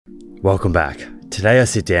Welcome back. Today I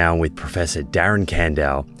sit down with Professor Darren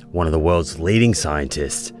Candow, one of the world's leading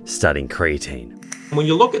scientists studying creatine. When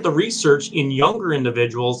you look at the research in younger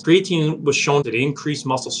individuals, creatine was shown to increase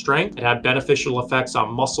muscle strength. It had beneficial effects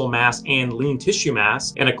on muscle mass and lean tissue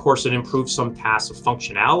mass. And of course, it improved some tasks of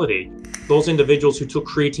functionality. Those individuals who took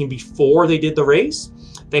creatine before they did the race,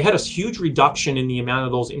 they had a huge reduction in the amount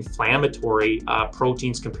of those inflammatory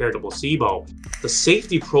proteins compared to placebo. The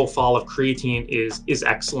safety profile of creatine is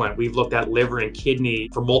excellent. We've looked at liver and kidney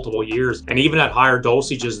for multiple years, and even at higher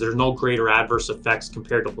dosages, there's no greater adverse effects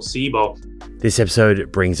compared to placebo. This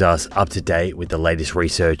episode brings us up to date with the latest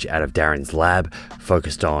research out of Darren's lab,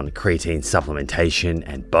 focused on creatine supplementation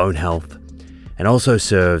and bone health, and also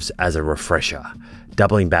serves as a refresher,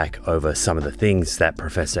 doubling back over some of the things that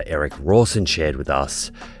Professor Eric Rawson shared with us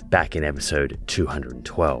back in episode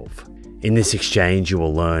 212. In this exchange, you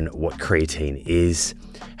will learn what creatine is,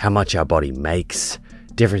 how much our body makes,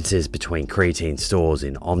 differences between creatine stores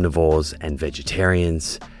in omnivores and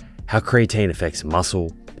vegetarians, how creatine affects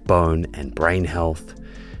muscle, bone, and brain health,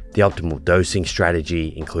 the optimal dosing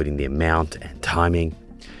strategy, including the amount and timing,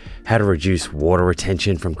 how to reduce water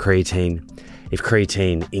retention from creatine, if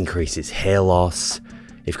creatine increases hair loss,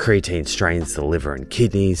 if creatine strains the liver and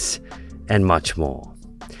kidneys, and much more.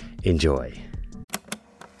 Enjoy.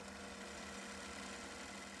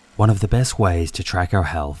 One of the best ways to track our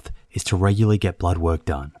health is to regularly get blood work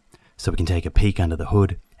done, so we can take a peek under the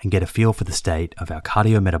hood and get a feel for the state of our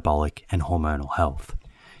cardiometabolic and hormonal health.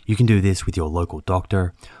 You can do this with your local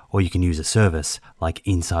doctor, or you can use a service like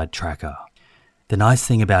Inside Tracker. The nice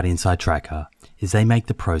thing about Inside Tracker is they make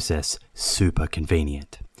the process super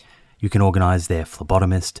convenient. You can organize their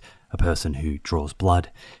phlebotomist, a person who draws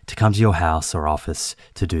blood, to come to your house or office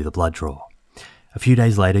to do the blood draw. A few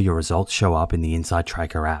days later, your results show up in the Inside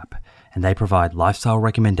Tracker app, and they provide lifestyle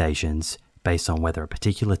recommendations based on whether a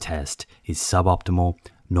particular test is suboptimal,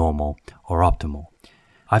 normal, or optimal.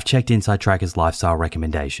 I've checked Inside Tracker's lifestyle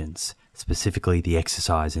recommendations, specifically the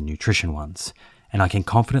exercise and nutrition ones, and I can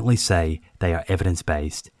confidently say they are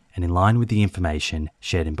evidence-based and in line with the information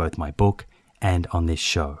shared in both my book and on this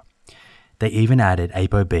show. They even added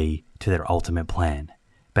ApoB to their ultimate plan,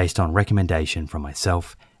 based on recommendation from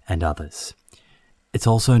myself and others. It's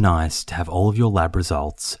also nice to have all of your lab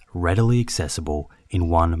results readily accessible in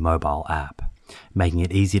one mobile app, making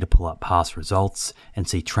it easy to pull up past results and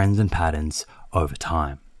see trends and patterns over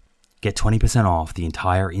time. Get 20% off the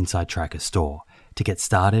entire Inside Tracker store. To get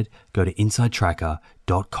started, go to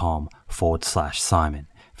insidetracker.com/Simon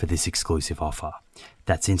for this exclusive offer.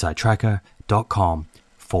 That's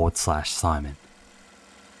insidetracker.com/Simon.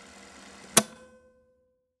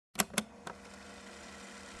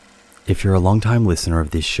 If you're a long-time listener of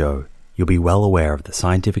this show, you'll be well aware of the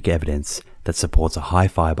scientific evidence that supports a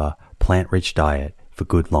high-fiber, plant-rich diet for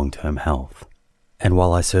good long-term health. And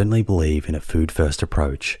while I certainly believe in a food-first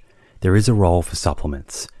approach, there is a role for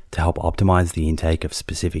supplements to help optimize the intake of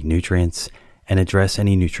specific nutrients and address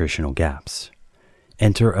any nutritional gaps.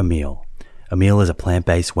 Enter Emil. Emil is a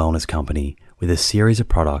plant-based wellness company with a series of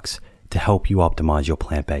products to help you optimize your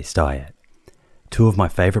plant-based diet. Two of my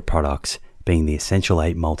favorite products being the Essential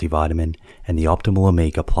 8 multivitamin and the Optimal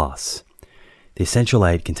Omega Plus. The Essential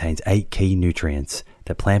 8 contains 8 key nutrients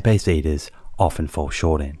that plant-based eaters often fall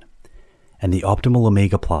short in. And the Optimal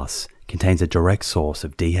Omega Plus contains a direct source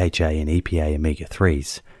of DHA and EPA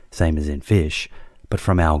omega-3s, same as in fish, but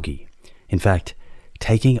from algae. In fact,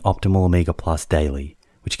 taking Optimal Omega Plus daily,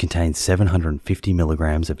 which contains 750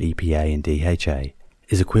 milligrams of EPA and DHA,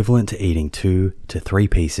 is equivalent to eating 2 to 3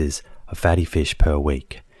 pieces of fatty fish per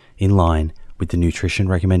week, in line with the nutrition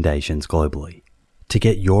recommendations globally. To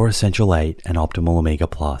get your Essential 8 and Optimal Omega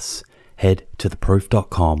Plus, head to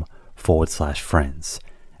theproof.com/friends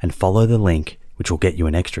and follow the link, which will get you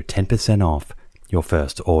an extra 10% off your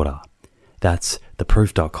first order. That's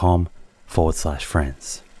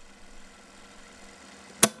theproof.com/friends.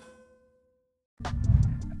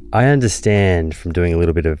 I understand from doing a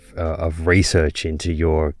little bit of research into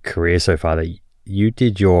your career so far that you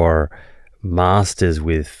did your master's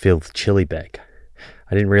with Phil Chilibeck.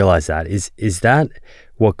 I didn't realize that. Is that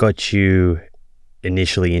what got you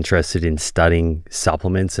initially interested in studying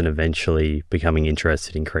supplements and eventually becoming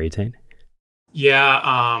interested in creatine? Yeah,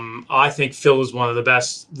 I think Phil is one of the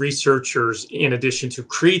best researchers in addition to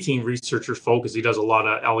creatine researchers focus. He does a lot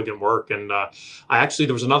of elegant work. And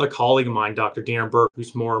there was another colleague of mine, Dr. Darren Burke,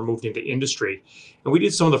 who's more moved into industry. And we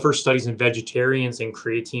did some of the first studies in vegetarians and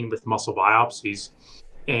creatine with muscle biopsies.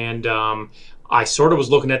 And I sort of was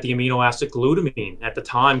looking at the amino acid glutamine. At the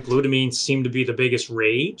time, glutamine seemed to be the biggest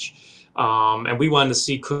rage. And we wanted to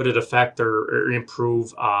see could it affect or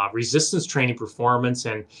improve resistance training performance.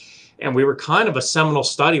 And we were kind of a seminal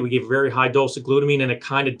study. We gave a very high dose of glutamine and it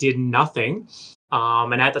kind of did nothing.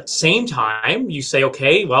 And at the same time, you say,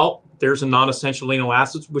 okay, well, there's a non-essential amino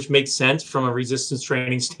acids, which makes sense from a resistance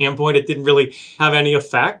training standpoint. It didn't really have any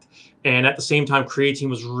effect. And at the same time, creatine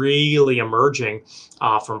was really emerging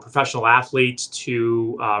from professional athletes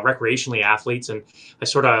to recreationally athletes. And I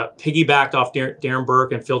sort of piggybacked off Darren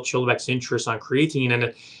Burke and Phil Chilbeck's interest on creatine.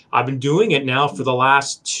 And I've been doing it now for the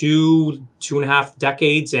last two and a half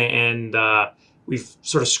decades. And we've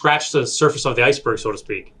sort of scratched the surface of the iceberg, so to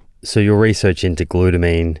speak. So your research into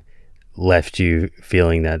glutamine left you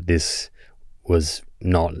feeling that this was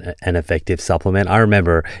not an effective supplement. I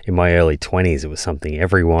remember in my early 20s, it was something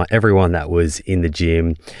everyone that was in the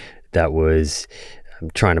gym, that was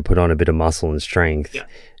trying to put on a bit of muscle and strength,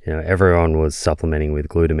 everyone was supplementing with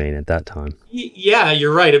glutamine at that time. Yeah,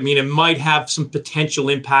 you're right. I mean, it might have some potential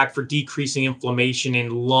impact for decreasing inflammation in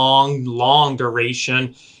long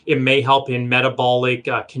duration. It may help in metabolic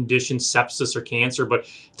conditions, sepsis or cancer, but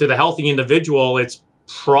to the healthy individual, it's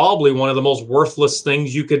probably one of the most worthless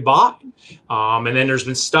things you could buy. And then there's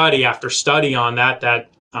been study after study on that,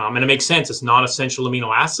 and it makes sense. It's non-essential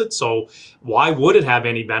amino acids. So why would it have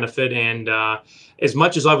any benefit? And as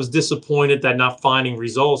much as I was disappointed that not finding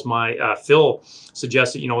results, my Phil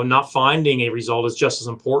suggested, not finding a result is just as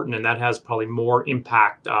important. And that has probably more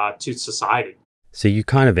impact to society. So you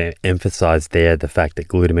kind of emphasized there the fact that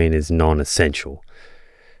glutamine is non-essential.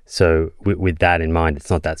 So with that in mind, it's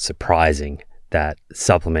not that surprising that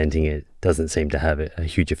supplementing it doesn't seem to have a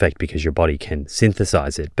huge effect because your body can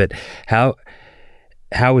synthesize it. But how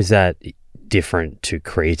is that different to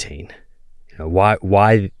creatine? Why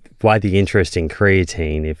the interest in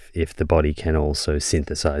creatine if the body can also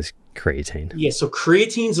synthesize creatine? Yeah, so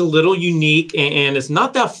creatine's a little unique and it's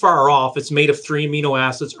not that far off. It's made of 3 amino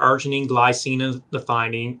acids, arginine, glycine, and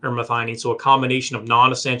methionine. So a combination of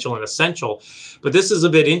non-essential and essential. But this is a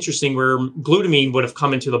bit interesting where glutamine would have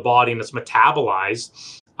come into the body and it's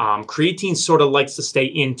metabolized. Creatine sort of likes to stay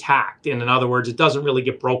intact. And in other words, it doesn't really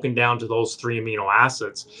get broken down to those 3 amino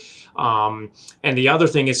acids. And the other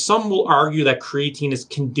thing is some will argue that creatine is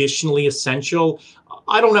conditionally essential.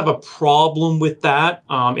 I don't have a problem with that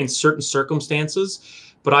in certain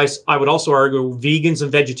circumstances, but I would also argue vegans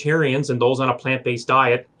and vegetarians and those on a plant-based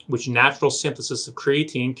diet, which natural synthesis of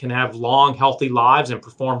creatine can have long, healthy lives and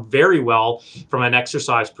perform very well from an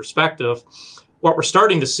exercise perspective. What we're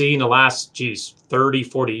starting to see in the last, 30,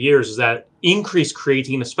 40 years is that increased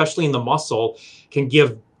creatine, especially in the muscle, can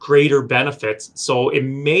give greater benefits. So it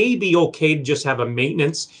may be okay to just have a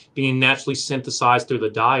maintenance being naturally synthesized through the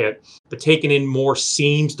diet, but taking in more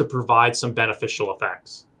seems to provide some beneficial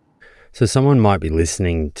effects. So someone might be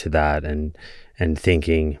listening to that and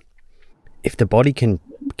thinking, if the body can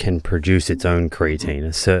produce its own creatine,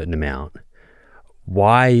 a certain amount,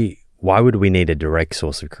 why would we need a direct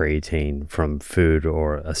source of creatine from food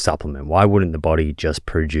or a supplement? Why wouldn't the body just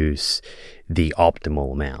produce the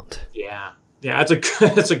optimal amount? Yeah,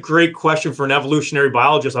 that's a great question for an evolutionary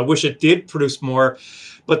biologist. I wish it did produce more.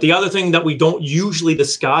 But the other thing that we don't usually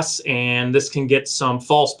discuss, and this can get some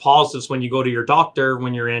false positives when you go to your doctor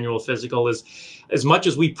when your annual physical, is as much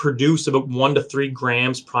as we produce about 1 to 3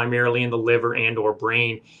 grams primarily in the liver and or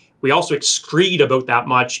brain, we also excrete about that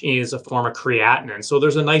much as a form of creatinine. So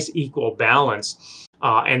there's a nice equal balance.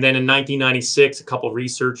 And then in 1996, a couple of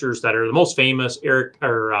researchers that are the most famous, Eric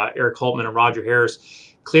Holtman and Roger Harris,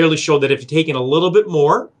 clearly showed that if you're taking a little bit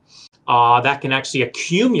more, that can actually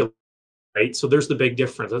accumulate. So there's the big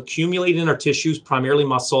difference. Accumulate in our tissues, primarily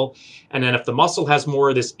muscle. And then if the muscle has more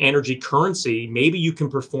of this energy currency, maybe you can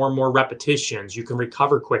perform more repetitions, you can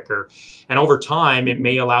recover quicker. And over time, it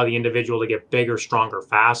may allow the individual to get bigger, stronger,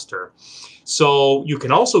 faster. So you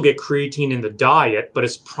can also get creatine in the diet, but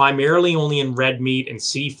it's primarily only in red meat and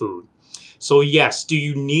seafood. So yes, do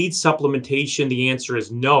you need supplementation? The answer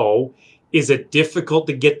is no. Is it difficult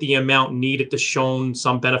to get the amount needed to show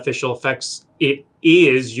some beneficial effects? It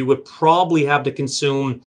is. You would probably have to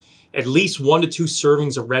consume at least 1 to 2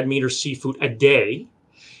 servings of red meat or seafood a day.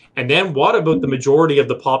 And then what about the majority of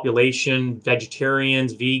the population,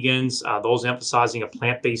 vegetarians, vegans, those emphasizing a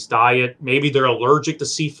plant-based diet? Maybe they're allergic to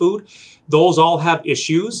seafood. Those all have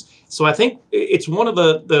issues. So I think it's one of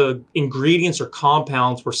the ingredients or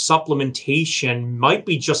compounds where supplementation might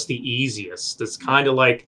be just the easiest. It's kind of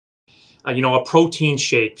like a protein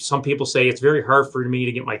shake. Some people say it's very hard for me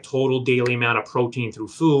to get my total daily amount of protein through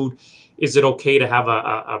food. Is it okay to have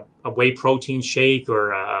a whey protein shake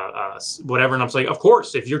or whatever? And I'm saying, of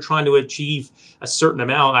course, if you're trying to achieve a certain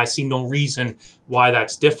amount, I see no reason why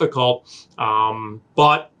that's difficult.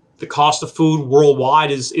 But The cost of food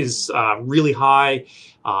worldwide is really high.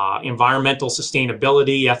 Environmental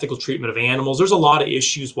sustainability, ethical treatment of animals. There's a lot of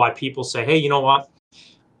issues why people say, hey, you know what?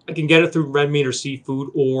 I can get it through red meat or seafood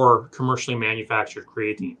or commercially manufactured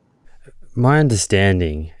creatine. My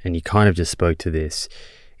understanding, and you kind of just spoke to this,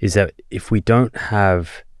 is that if we don't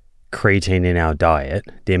have creatine in our diet,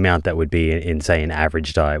 the amount that would be in say, an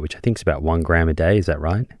average diet, which I think is about 1 gram a day, is that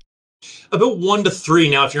right? About 1 to 3.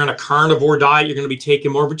 Now, if you're on a carnivore diet, you're going to be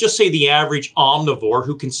taking more, but just say the average omnivore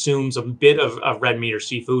who consumes a bit of red meat or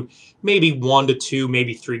seafood, maybe 1 to 2,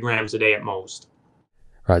 maybe 3 grams a day at most.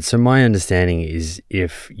 Right. So my understanding is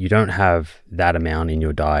if you don't have that amount in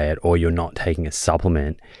your diet or you're not taking a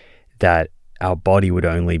supplement, that our body would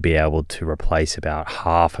only be able to replace about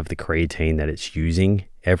half of the creatine that it's using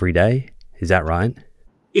every day. Is that right?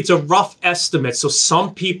 It's a rough estimate. So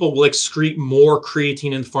some people will excrete more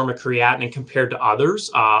creatine in the form of creatinine compared to others.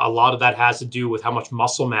 A lot of that has to do with how much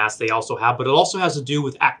muscle mass they also have, but it also has to do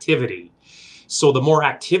with activity. So the more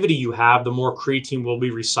activity you have, the more creatine will be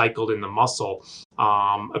recycled in the muscle.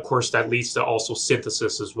 Of course, that leads to also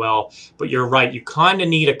synthesis as well. But you're right, you kind of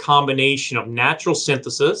need a combination of natural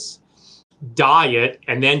synthesis, diet,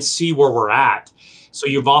 and then see where we're at. So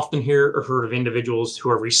you've often heard of individuals who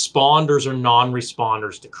are responders or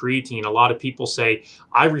non-responders to creatine. A lot of people say,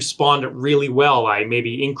 I responded really well. I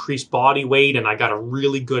maybe increased body weight and I got a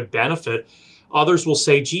really good benefit. Others will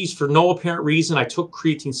say, geez, for no apparent reason, I took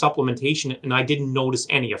creatine supplementation and I didn't notice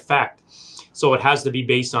any effect. So it has to be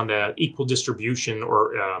based on the equal distribution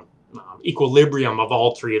or equilibrium of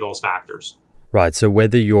all three of those factors. Right. So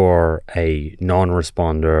whether you're a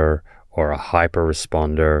non-responder or a hyper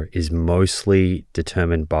responder is mostly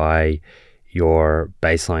determined by your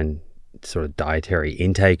baseline sort of dietary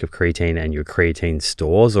intake of creatine and your creatine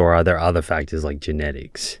stores, or are there other factors like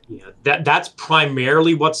genetics? Yeah, that's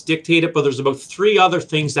primarily what's dictated, but there's about 3 other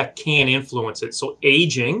things that can influence it. So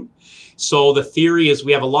aging. So the theory is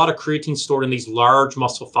we have a lot of creatine stored in these large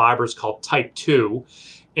muscle fibers called type 2.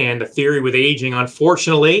 And the theory with aging,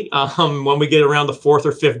 unfortunately, when we get around the 4th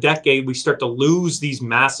or 5th decade, we start to lose these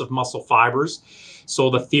massive muscle fibers. So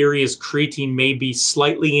the theory is creatine may be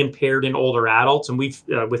slightly impaired in older adults. And we've,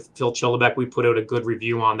 with Phil Chillebeck, we put out a good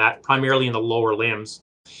review on that, primarily in the lower limbs.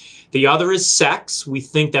 The other is sex. We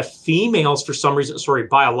think that females, for some reason,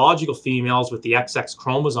 biological females with the XX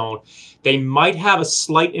chromosome, they might have a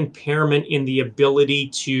slight impairment in the ability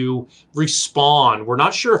to respond. We're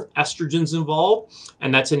not sure if estrogen's involved,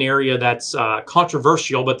 and that's an area that's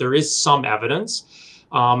controversial, but there is some evidence.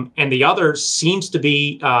 And the other seems to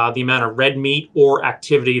be the amount of red meat or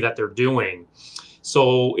activity that they're doing.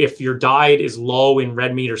 So if your diet is low in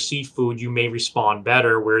red meat or seafood, you may respond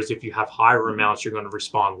better, whereas if you have higher amounts, you're going to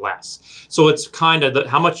respond less. So it's kind of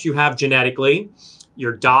how much you have genetically,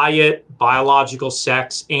 your diet, biological,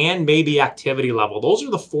 sex, and maybe activity level. Those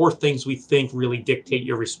are the 4 things we think really dictate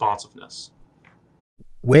your responsiveness.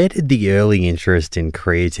 Where did the early interest in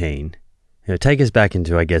creatine, take us back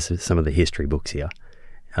into, I guess, some of the history books here.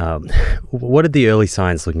 What did the early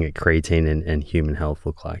science looking at creatine and human health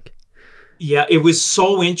look like? Yeah, it was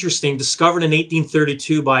so interesting. Discovered in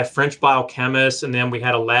 1832 by a French biochemist, and then we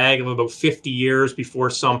had a lag of about 50 years before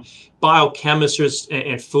some biochemists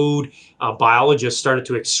and food biologists started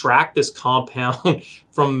to extract this compound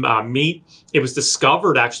from meat. It was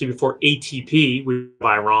discovered actually before ATP, which is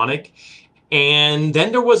ironic. And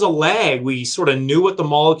then there was a lag. We sort of knew what the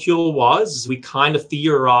molecule was. We kind of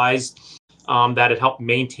theorized that it helped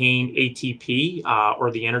maintain ATP or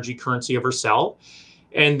the energy currency of our cell.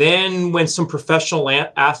 And then when some professional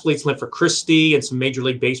athletes, Linford Christie and some Major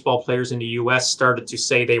League Baseball players in the US started to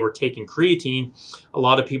say they were taking creatine, a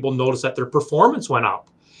lot of people noticed that their performance went up.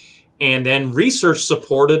 And then research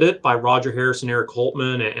supported it by Roger Harris and Eric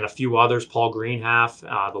Holtman and a few others, Paul Greenhalf,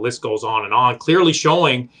 the list goes on, clearly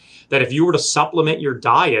showing that if you were to supplement your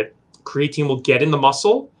diet, creatine will get in the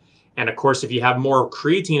muscle. And of course, if you have more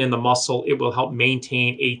creatine in the muscle, it will help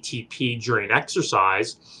maintain ATP during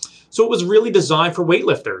exercise. So it was really designed for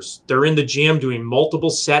weightlifters. They're in the gym doing multiple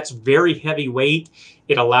sets, very heavy weight.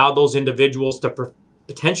 It allowed those individuals to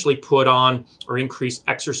potentially put on or increase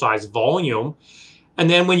exercise volume. And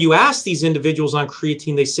then when you ask these individuals on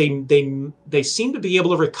creatine, they say they seem to be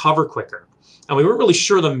able to recover quicker. And we weren't really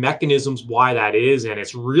sure the mechanisms why that is. And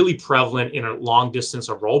it's really prevalent in long distance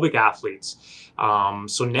aerobic athletes.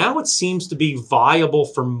 So now it seems to be viable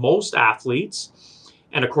for most athletes.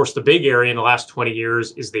 And of course, the big area in the last 20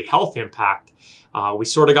 years is the health impact. We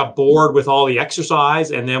sort of got bored with all the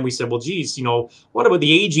exercise. And then we said, well, geez, what about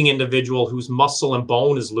the aging individual whose muscle and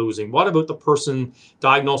bone is losing? What about the person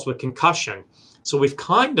diagnosed with concussion? So we've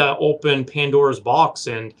kind of opened Pandora's box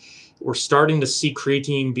and we're starting to see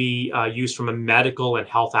creatine be used from a medical and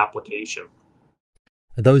health application.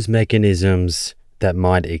 Are those mechanisms that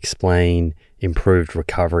might explain improved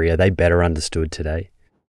recovery, are they better understood today?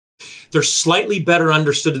 They're slightly better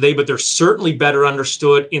understood today, but they're certainly better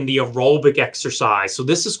understood in the aerobic exercise. So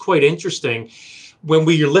this is quite interesting. When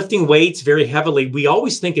we are lifting weights very heavily, we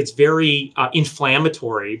always think it's very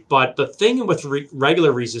inflammatory. But the thing with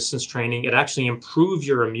regular resistance training, it actually improves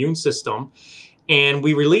your immune system. And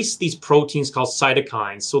we release these proteins called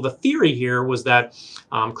cytokines. So the theory here was that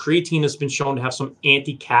creatine has been shown to have some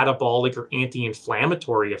anti-catabolic or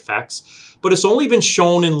anti-inflammatory effects, but it's only been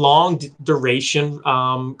shown in long duration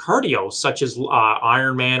cardio, such as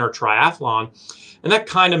Ironman or triathlon. And that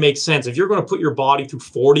kind of makes sense. If you're going to put your body through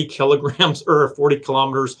 40 kilograms or 40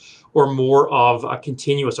 kilometers or more of a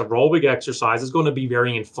continuous aerobic exercise, is going to be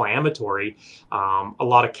very inflammatory. A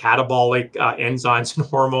lot of catabolic enzymes and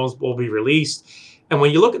hormones will be released. And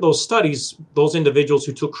when you look at those studies, those individuals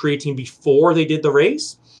who took creatine before they did the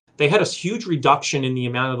race, they had a huge reduction in the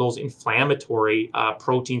amount of those inflammatory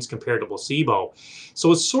proteins compared to placebo.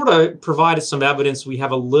 So it's sort of provided some evidence we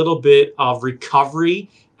have a little bit of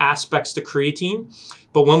recovery aspects to creatine.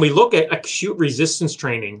 But when we look at acute resistance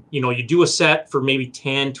training, you do a set for maybe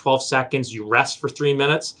 10, 12 seconds, you rest for 3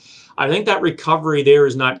 minutes. I think that recovery there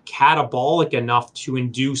is not catabolic enough to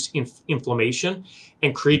induce inflammation,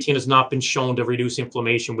 and creatine has not been shown to reduce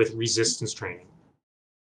inflammation with resistance training.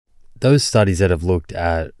 Those studies that have looked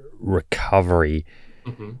at recovery,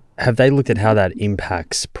 Mm-hmm. have they looked at how that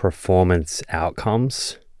impacts performance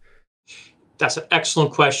outcomes? That's an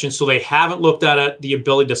excellent question. So they haven't looked at the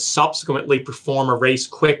ability to subsequently perform a race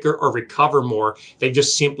quicker or recover more. They've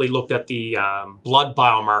just simply looked at the blood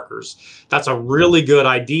biomarkers. That's a really good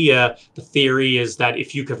idea. The theory is that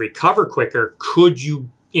if you could recover quicker, could you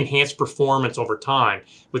enhance performance over time?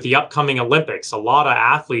 With the upcoming Olympics, a lot of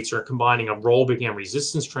athletes are combining aerobic and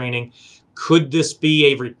resistance training. Could this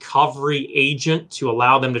be a recovery agent to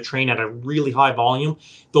allow them to train at a really high volume?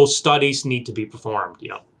 Those studies need to be performed.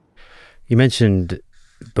 You mentioned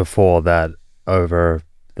before that over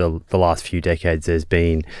the last few decades, there's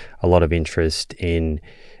been a lot of interest in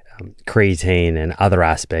creatine and other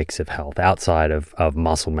aspects of health outside of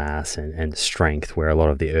muscle mass and strength, where a lot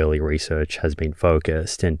of the early research has been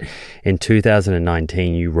focused. And in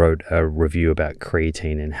 2019, you wrote a review about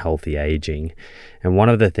creatine and healthy aging. And one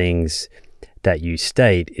of the things that you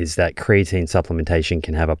state is that creatine supplementation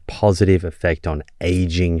can have a positive effect on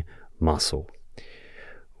aging muscle.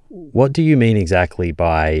 What do you mean exactly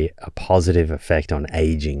by a positive effect on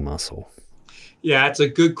aging muscle? Yeah, it's a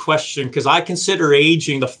good question because I consider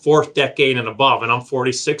aging the fourth decade and above, and I'm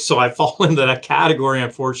 46, so I fall into that category,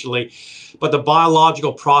 unfortunately. But the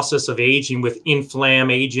biological process of aging with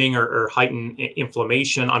aging or heightened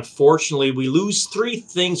inflammation, unfortunately, we lose three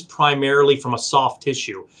things primarily from a soft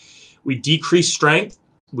tissue. We decrease strength.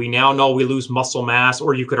 We now know we lose muscle mass,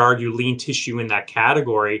 or you could argue lean tissue in that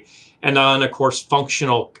category. And then, of course,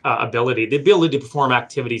 functional ability, the ability to perform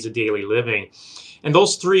activities of daily living. And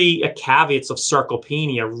those three caveats of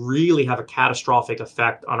sarcopenia really have a catastrophic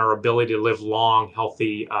effect on our ability to live long,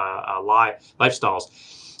 healthy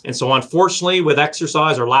lifestyles. And so, unfortunately, with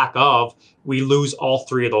exercise or lack of, we lose all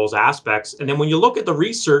three of those aspects. And then when you look at the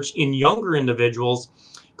research in younger individuals,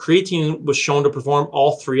 creatine was shown to perform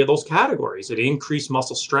all three of those categories. It increased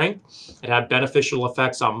muscle strength. It had beneficial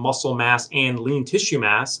effects on muscle mass and lean tissue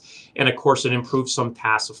mass. And of course, it improved some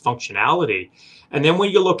tasks of functionality. And then when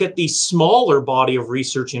you look at the smaller body of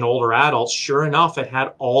research in older adults, sure enough, it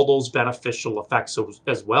had all those beneficial effects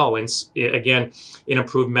as well. And again, it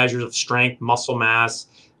improved measures of strength, muscle mass,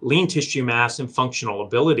 lean tissue mass, and functional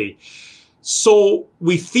ability. So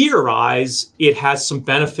we theorize it has some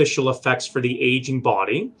beneficial effects for the aging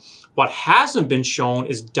body. What hasn't been shown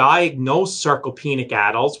is diagnosed sarcopenic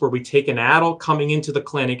adults, where we take an adult coming into the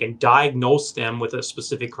clinic and diagnose them with a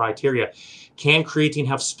specific criteria. Can creatine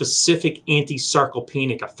have specific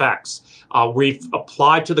anti-sarcopenic effects? We've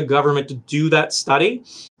applied to the government to do that study,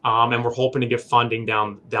 and we're hoping to get funding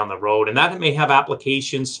down the road. And that may have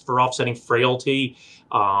applications for offsetting frailty,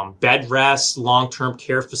 bed rest, long-term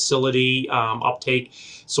care facility uptake.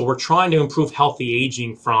 So we're trying to improve healthy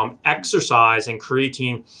aging from exercise and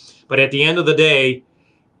creatine. But at the end of the day,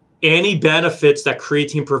 any benefits that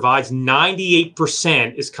creatine provides,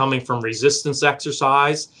 98% is coming from resistance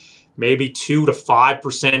exercise. Maybe 2 to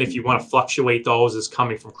 5%, if you want to fluctuate those, is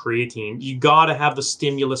coming from creatine. You got to have the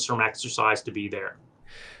stimulus from exercise to be there.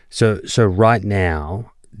 So right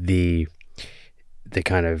now, the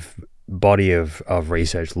kind of body of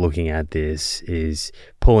research looking at this is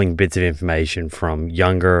pulling bits of information from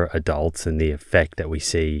younger adults and the effect that we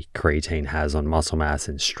see creatine has on muscle mass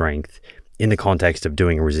and strength in the context of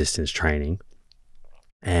doing resistance training.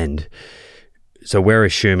 And so we're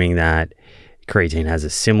assuming that creatine has a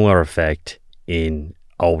similar effect in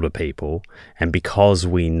older people. And because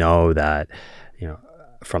we know that,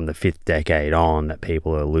 from the fifth decade on, that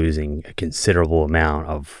people are losing a considerable amount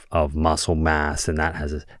of muscle mass, and that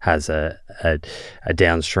has a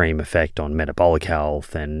downstream effect on metabolic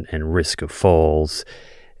health and risk of falls,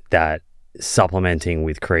 that supplementing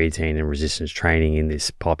with creatine and resistance training in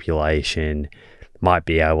this population might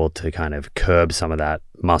be able to kind of curb some of that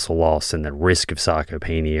muscle loss and the risk of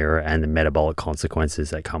sarcopenia and the metabolic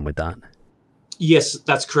consequences that come with that. Yes,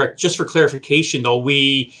 that's correct. Just for clarification, though,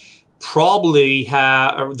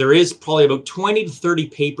 there is probably about 20 to 30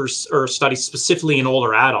 papers or studies specifically in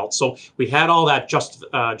older adults. So we had all that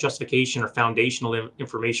justification or foundational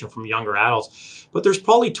information from younger adults, but there's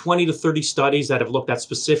probably 20 to 30 studies that have looked at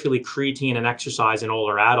specifically creatine and exercise in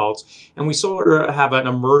older adults. And we sort of have an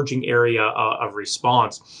emerging area of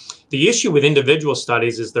response. The issue with individual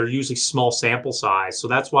studies is they're usually small sample size. So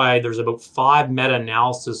that's why there's about 5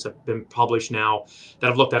 meta-analyses have been published now that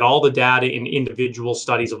have looked at all the data in individual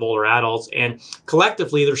studies of older adults. And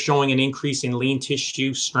collectively, they're showing an increase in lean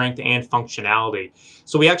tissue strength and functionality.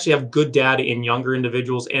 So we actually have good data in younger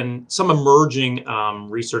individuals and some emerging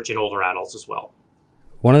research in older adults as well.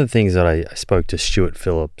 One of the things that I spoke to Stuart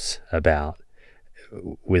Phillips about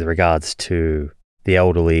with regards to the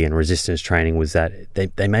elderly and resistance training was that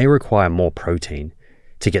they may require more protein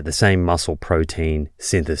to get the same muscle protein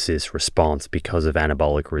synthesis response because of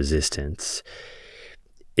anabolic resistance.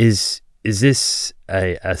 Is this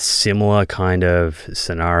a similar kind of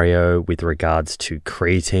scenario with regards to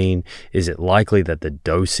creatine? Is it likely that the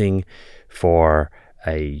dosing for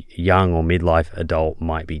a young or midlife adult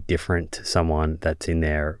might be different to someone that's in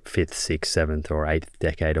their 5th, 6th, 7th, or 8th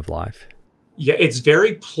decade of life? Yeah, it's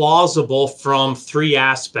very plausible from 3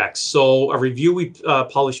 aspects. So a review we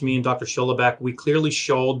published, me and Dr. Schillebeck, we clearly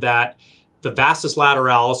showed that the vastus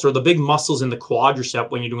lateralis, or the big muscles in the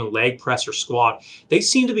quadricep when you're doing leg press or squat, they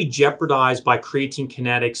seem to be jeopardized by creatine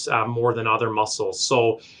kinetics more than other muscles.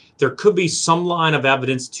 So there could be some line of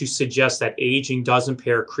evidence to suggest that aging does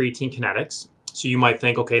impair creatine kinetics. So you might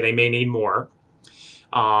think, okay, they may need more.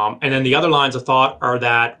 And then the other lines of thought are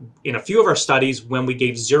that in a few of our studies, when we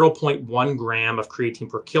gave 0.1 gram of creatine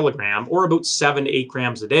per kilogram, or about 7 to 8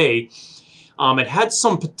 grams a day, it had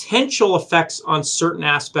some potential effects on certain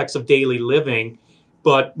aspects of daily living,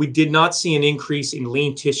 but we did not see an increase in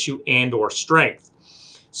lean tissue and or strength.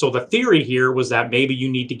 So the theory here was that maybe you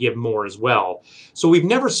need to give more as well. So we've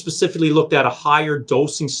never specifically looked at a higher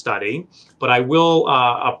dosing study, but I will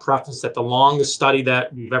preface that the longest study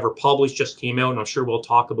that we've ever published just came out, and I'm sure we'll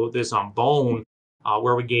talk about this on Bone,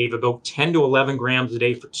 where we gave about 10 to 11 grams a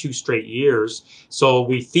day for 2 straight years. So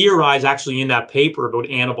we theorized actually in that paper about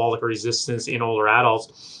anabolic resistance in older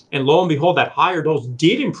adults. And lo and behold, that higher dose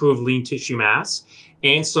did improve lean tissue mass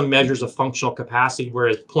and some measures of functional capacity,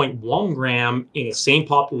 whereas 0.1 gram in the same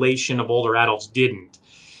population of older adults didn't.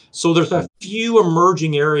 So there's a few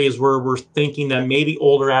emerging areas where we're thinking that maybe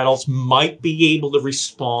older adults might be able to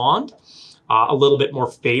respond a little bit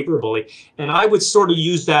more favorably. And I would sort of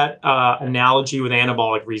use that analogy with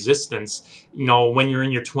anabolic resistance. When you're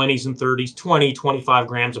in your 20s and 30s, 20, 25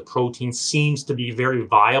 grams of protein seems to be very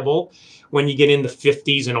viable. When you get in the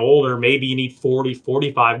 50s and older, maybe you need 40,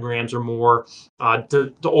 45 grams or more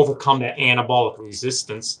to overcome that anabolic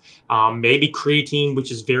resistance. Maybe creatine,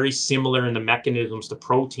 which is very similar in the mechanisms to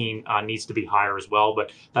protein, needs to be higher as well.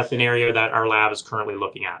 But that's an area that our lab is currently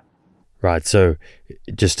looking at. Right. So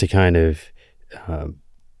just to kind of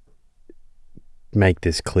make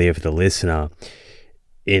this clear for the listener,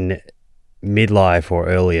 in midlife or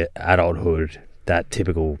early adulthood, that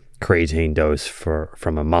typical creatine dose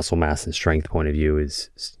from a muscle mass and strength point of view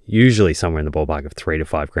is usually somewhere in the ballpark of 3 to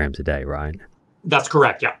 5 grams a day, right? That's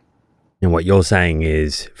correct, yeah. And what you're saying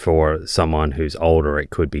is for someone who's older,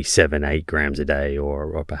 it could be 7, 8 grams a day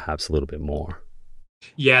or perhaps a little bit more.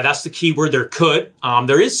 Yeah, that's the key word, there could.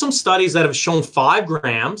 There is some studies that have shown 5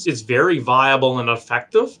 grams is very viable and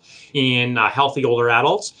effective in healthy older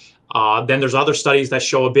adults. Then there's other studies that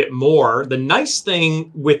show a bit more. The nice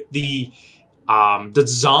thing with the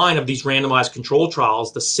design of these randomized control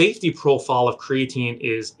trials, the safety profile of creatine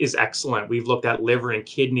is excellent. We've looked at liver and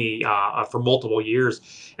kidney for multiple years,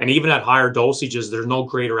 and even at higher dosages, there's no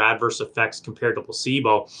greater adverse effects compared to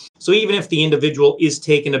placebo. So even if the individual is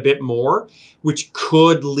taking a bit more, which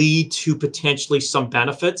could lead to potentially some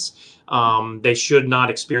benefits, They should not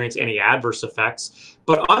experience any adverse effects.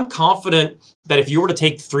 But I'm confident that if you were to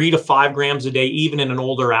take 3 to 5 grams a day, even in an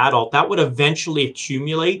older adult, that would eventually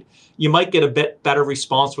accumulate. You might get a bit better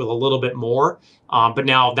response with a little bit more. But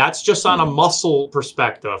now that's just on a muscle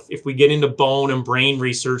perspective. If we get into bone and brain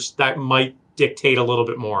research, that might dictate a little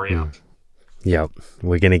bit more. Yeah. Yep,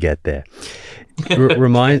 we're going to get there.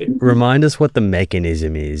 Remind us what the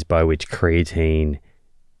mechanism is by which creatine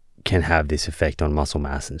can have this effect on muscle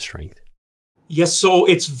mass and strength. Yes, so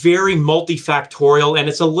it's very multifactorial, and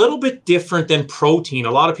it's a little bit different than protein.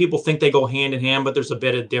 A lot of people think they go hand in hand, but there's a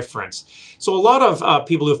bit of difference. So a lot of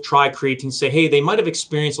people who have tried creatine say, hey, they might have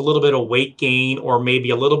experienced a little bit of weight gain or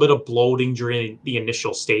maybe a little bit of bloating during the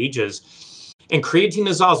initial stages. And creatine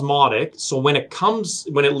is osmotic, so when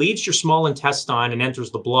it leaves your small intestine and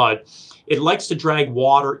enters the blood, it likes to drag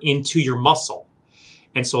water into your muscle.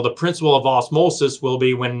 And so the principle of osmosis will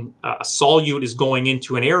be when a solute is going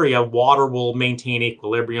into an area, water will maintain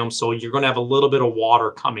equilibrium. So you're going to have a little bit of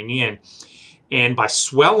water coming in. And by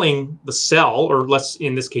swelling the cell, or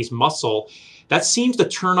in this case, muscle, that seems to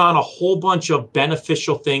turn on a whole bunch of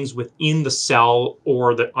beneficial things within the cell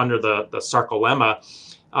or under the sarcolemma.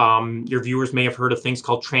 Your viewers may have heard of things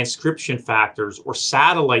called transcription factors or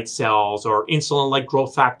satellite cells or insulin-like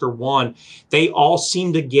growth factor 1. They all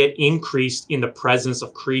seem to get increased in the presence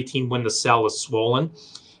of creatine when the cell is swollen.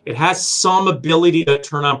 It has some ability to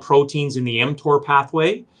turn on proteins in the mTOR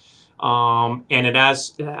pathway. And it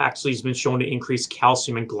actually has been shown to increase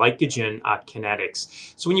calcium and glycogen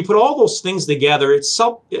kinetics. So when you put all those things together,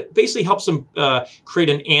 it basically helps them create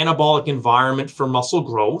an anabolic environment for muscle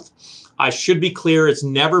growth. I should be clear, it's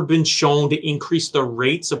never been shown to increase the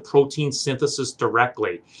rates of protein synthesis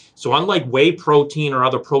directly. So unlike whey protein or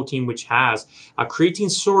other protein which has,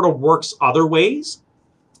 creatine sort of works other ways.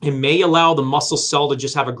 It may allow the muscle cell to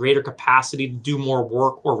just have a greater capacity to do more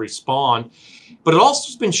work or respond. But it also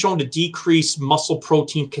has been shown to decrease muscle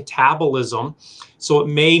protein catabolism. So it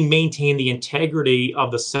may maintain the integrity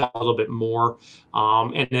of the cell a little bit more.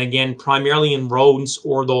 And again, primarily in rodents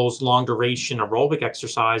or those long duration aerobic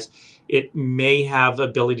exercise, it may have the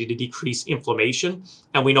ability to decrease inflammation.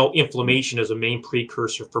 And we know inflammation is a main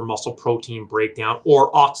precursor for muscle protein breakdown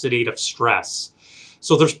or oxidative stress.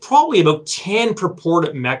 So there's probably about 10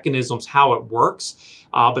 purported mechanisms how it works.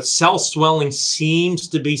 But cell swelling seems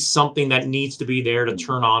to be something that needs to be there to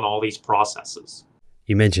turn on all these processes.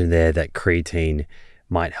 You mentioned there that creatine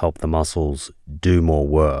might help the muscles do more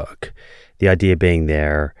work. The idea being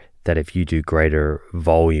there that if you do greater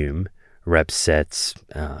volume, rep sets,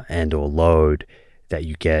 and or load, that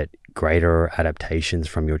you get greater adaptations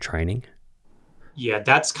from your training? Yeah,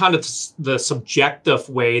 that's kind of the subjective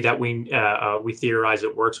way that we theorize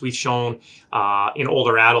it works. We've shown in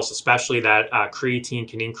older adults, especially, that creatine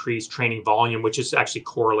can increase training volume, which is actually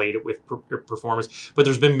correlated with performance. But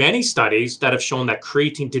there's been many studies that have shown that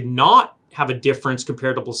creatine did not have a difference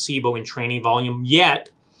compared to placebo in training volume, yet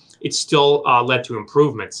it still led to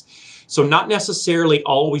improvements. So not necessarily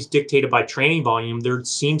always dictated by training volume. There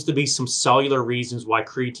seems to be some cellular reasons why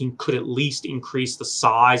creatine could at least increase the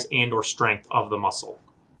size and or strength of the muscle.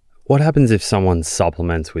 What happens if someone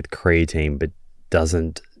supplements with creatine but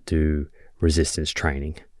doesn't do resistance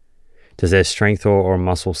training? Does their strength or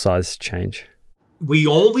muscle size change? We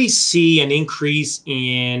only see an increase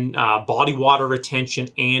in body water retention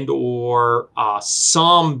and or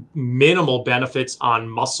some minimal benefits on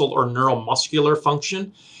muscle or neuromuscular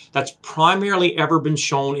function. That's primarily ever been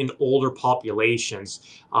shown in older populations.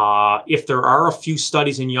 If there are a few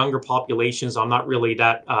studies in younger populations, I'm not really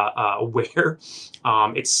that aware.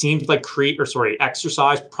 It seems like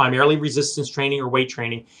exercise, primarily resistance training or weight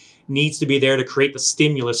training, needs to be there to create the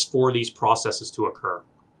stimulus for these processes to occur.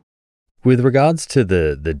 With regards to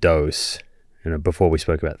the dose, before we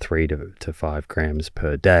spoke about 3 to 5 grams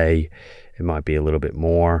per day, it might be a little bit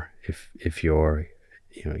more if you're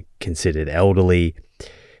considered elderly.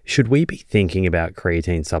 Should we be thinking about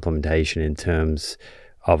creatine supplementation in terms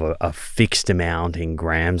of a fixed amount in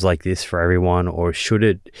grams like this for everyone, or should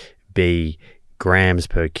it be grams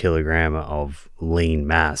per kilogram of lean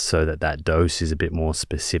mass so that dose is a bit more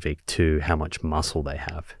specific to how much muscle they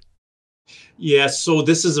have? Yeah, so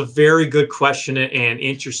this is a very good question and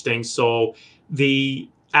interesting. So the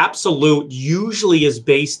absolute usually is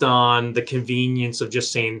based on the convenience of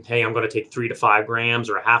just saying, hey, I'm going to take 3 to 5 grams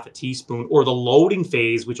or a half a teaspoon, or the loading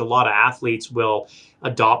phase, which a lot of athletes will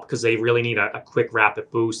adopt because they really need a quick rapid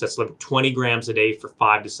boost. That's like 20 grams a day for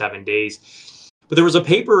 5 to 7 days. But there was a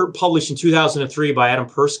paper published in 2003 by Adam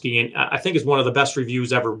Persky, and I think is one of the best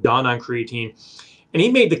reviews ever done on creatine. And he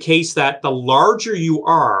made the case that the larger you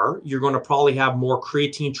are, you're going to probably have more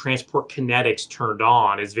creatine transport kinetics turned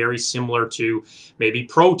on. It's very similar to maybe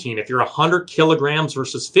protein. If you're 100 kilograms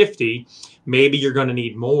versus 50, maybe you're going to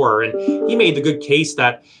need more. And he made the good case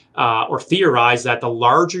that, or theorized that the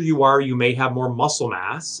larger you are, you may have more muscle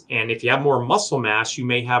mass. And if you have more muscle mass, you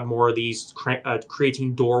may have more of these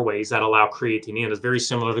creatine doorways that allow creatine in. It's very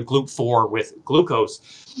similar to GLUT4 with glucose.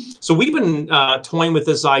 So we've been toying with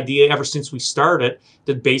this idea ever since we started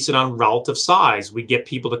to base it on relative size. We get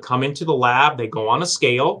people to come into the lab, they go on a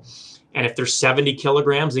scale, and if they're 70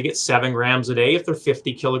 kilograms, they get 7 grams a day. If they're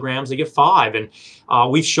 50 kilograms, they get 5. And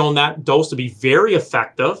we've shown that dose to be very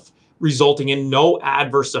effective, resulting in no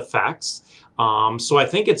adverse effects. So I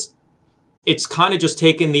think it's kind of just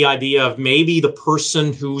taking the idea of maybe the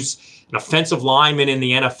person who's an offensive lineman in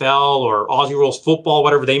the NFL or Aussie Rules football,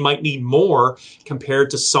 whatever, they might need more compared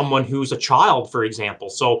to someone who's a child, for example.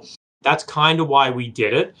 So that's kind of why we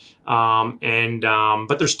did it.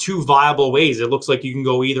 But there's 2 viable ways. It looks like you can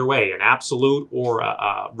go either way, an absolute or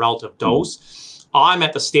a relative dose. I'm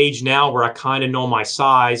at the stage now where I kind of know my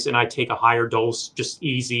size and I take a higher dose, just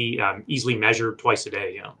easily measured twice a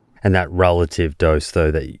day. And that relative dose,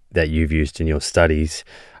 though, that you've used in your studies,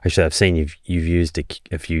 actually, I've seen you've used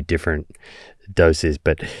a few different doses,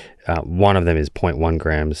 but one of them is 0.1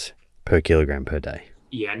 grams per kilogram per day.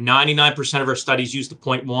 Yeah, 99% of our studies use the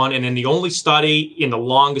 0.1. And in the only study in the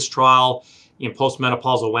longest trial in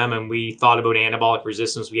postmenopausal women, we thought about anabolic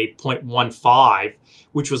resistance. We ate 0.15,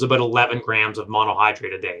 which was about 11 grams of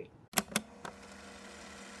monohydrate a day.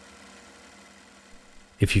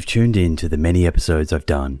 If you've tuned in to the many episodes I've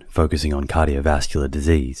done focusing on cardiovascular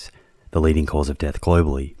disease, the leading cause of death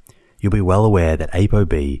globally, you'll be well aware that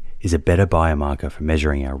ApoB is a better biomarker for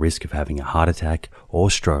measuring our risk of having a heart attack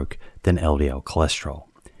or stroke than LDL cholesterol.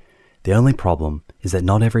 The only problem is that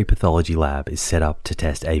not every pathology lab is set up to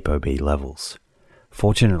test ApoB levels.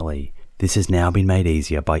 Fortunately, this has now been made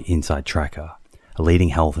easier by Inside Tracker, a leading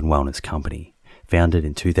health and wellness company, founded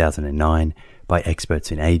in 2009 by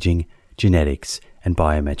experts in aging, genetics, and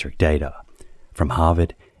biometric data from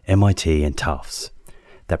Harvard, MIT, and Tufts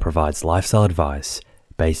that provides lifestyle advice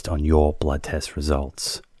based on your blood test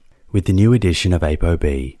results. With the new addition of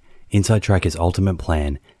ApoB, Inside Tracker's ultimate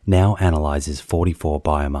plan now analyzes 44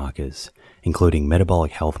 biomarkers, including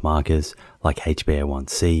metabolic health markers like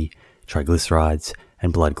HbA1c, triglycerides,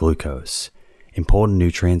 and blood glucose, important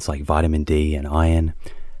nutrients like vitamin D and iron,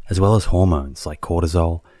 as well as hormones like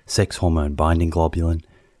cortisol, sex hormone binding globulin,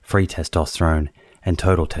 free testosterone, and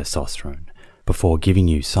total testosterone, before giving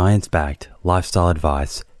you science-backed lifestyle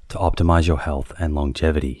advice to optimize your health and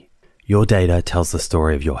longevity. Your data tells the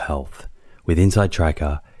story of your health. With Inside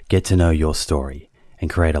Tracker, get to know your story and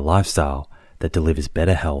create a lifestyle that delivers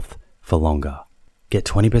better health for longer. Get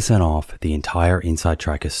 20% off the entire Inside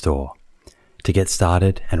Tracker store. To get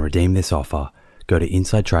started and redeem this offer, go to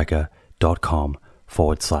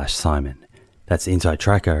insidetracker.com/Simon. That's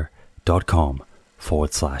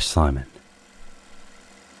insidetracker.com/Simon.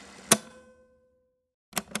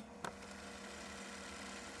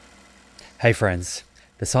 Hey friends,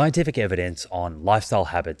 the scientific evidence on lifestyle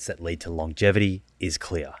habits that lead to longevity is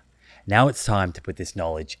clear. Now it's time to put this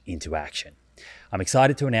knowledge into action. I'm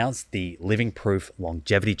excited to announce the Living Proof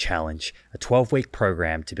Longevity Challenge, a 12-week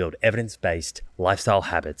program to build evidence-based lifestyle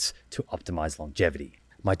habits to optimize longevity.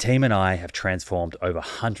 My team and I have transformed over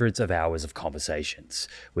hundreds of hours of conversations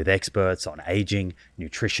with experts on aging,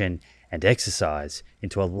 nutrition, and exercise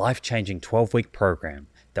into a life-changing 12-week program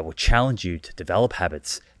that will challenge you to develop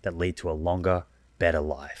habits that lead to a longer, better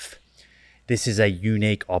life. This is a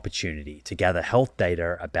unique opportunity to gather health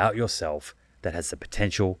data about yourself that has the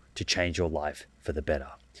potential to change your life for the better.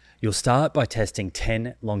 You'll start by testing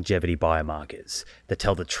 10 longevity biomarkers that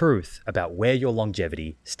tell the truth about where your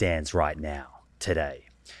longevity stands right now, today.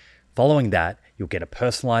 Following that, you'll get a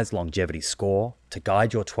personalized longevity score to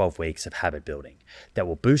guide your 12 weeks of habit building that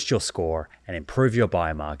will boost your score and improve your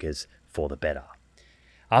biomarkers for the better.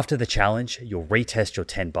 After the challenge, you'll retest your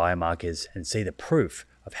 10 biomarkers and see the proof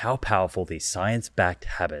of how powerful these science-backed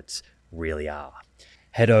habits really are.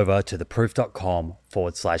 Head over to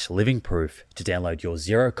theproof.com/livingproof to download your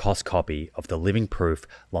zero-cost copy of the Living Proof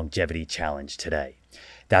Longevity Challenge today.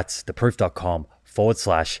 That's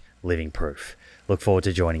theproof.com/livingproof. Look forward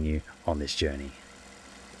to joining you on this journey.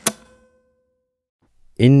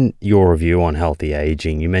 In your review on healthy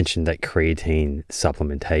aging, you mentioned that creatine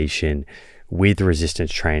supplementation with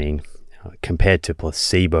resistance training compared to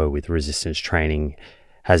placebo with resistance training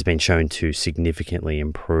has been shown to significantly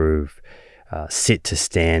improve sit to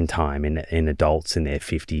stand time in adults in their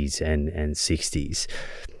 50s and 60s.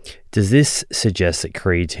 Does this suggest that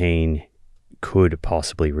creatine could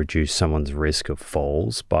possibly reduce someone's risk of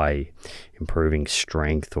falls by improving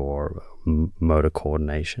strength or motor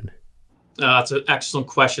coordination? That's an excellent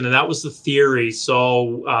question, and that was the theory.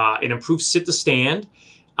 So it improves sit to stand.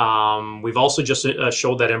 We've also just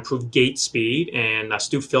showed that it improved gait speed, and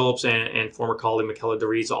Stu Phillips and former colleague Michaela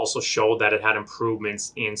DeRiza also showed that it had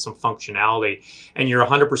improvements in some functionality. And you're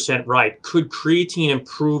 100% right. Could creatine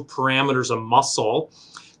improve parameters of muscle?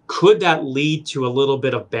 Could that lead to a little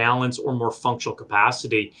bit of balance or more functional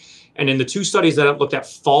capacity? And in the two studies that have looked at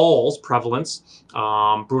falls prevalence,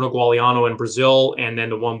 Bruno Gualiano in Brazil, and then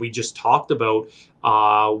the one we just talked about,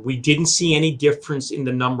 we didn't see any difference in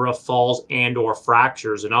the number of falls and or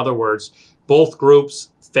fractures. In other words, both groups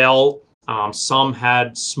fell. Some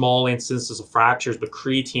had small instances of fractures, but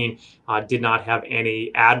creatine did not have any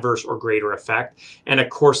adverse or greater effect. And of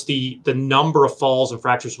course, the number of falls and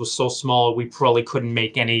fractures was so small, we probably couldn't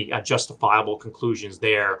make any justifiable conclusions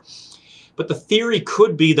there. But the theory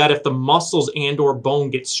could be that if the muscles and or bone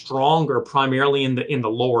get stronger, primarily in the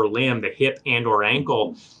lower limb, the hip and or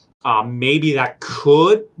ankle, maybe that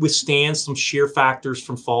could withstand some shear factors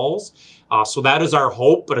from falls. So that is our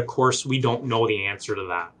hope, but of course, we don't know the answer to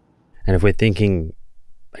that. And if we're thinking,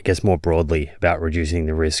 I guess, more broadly about reducing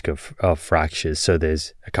the risk of fractures, so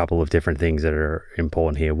there's a couple of different things that are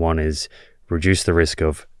important here. One is reduce the risk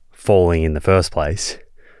of falling in the first place,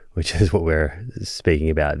 which is what we're speaking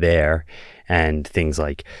about there. And things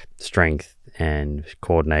like strength and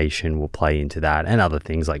coordination will play into that, and other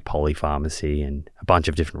things like polypharmacy and a bunch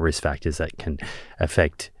of different risk factors that can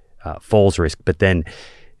affect falls risk. But then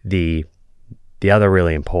the other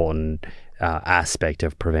really important aspect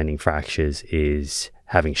of preventing fractures is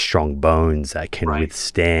having strong bones that can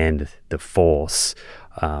withstand the force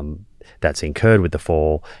that's incurred with the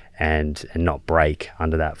fall and not break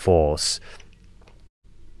under that force.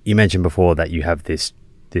 You mentioned before that you have this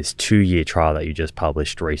 2-year trial that you just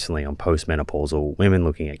published recently on postmenopausal women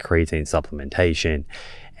looking at creatine supplementation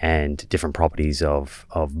and different properties of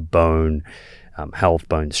bone health,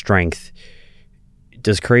 bone strength.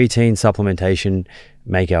 Does creatine supplementation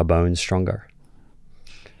make our bones stronger?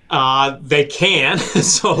 They can.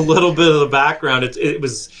 So a little bit of the background, it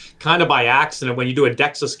was kind of by accident. When you do a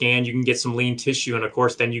DEXA scan, you can get some lean tissue, and of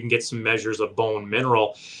course, then you can get some measures of bone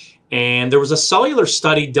mineral. And there was a cellular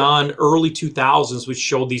study done early 2000s which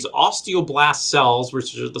showed these osteoblast cells,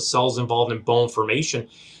 which are the cells involved in bone formation,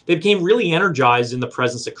 they became really energized in the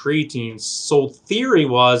presence of creatine. So theory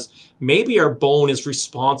was maybe our bone is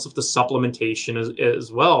responsive to supplementation as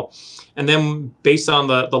well. And then based on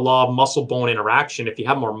the law of muscle-bone interaction, if you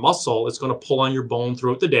have more muscle, it's going to pull on your bone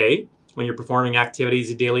throughout the day when you're performing activities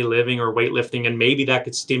of daily living or weightlifting, and maybe that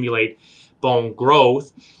could stimulate bone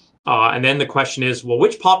growth. And then the question is, well,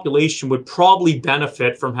 which population would probably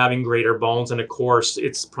benefit from having greater bones? And of course,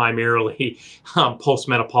 it's primarily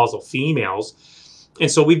postmenopausal females. And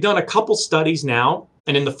so we've done a couple studies now.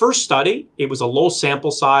 And in the first study, it was a low sample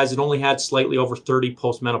size. It only had slightly over 30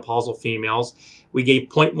 postmenopausal females. We gave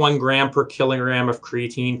 0.1 gram per kilogram of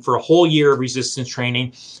creatine for a whole year of resistance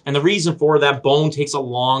training. And the reason for that, bone takes a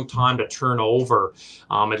long time to turn over,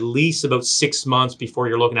 at least about 6 months before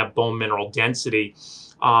you're looking at bone mineral density.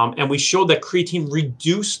 And we showed that creatine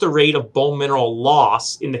reduced the rate of bone mineral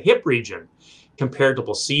loss in the hip region compared to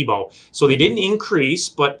placebo. So they didn't increase,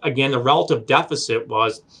 but again, the relative deficit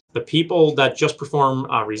was the people that just performed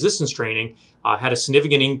resistance training had a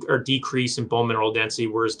significant decrease in bone mineral density,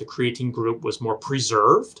 whereas the creatine group was more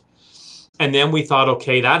preserved. And then we thought,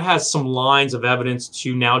 okay, that has some lines of evidence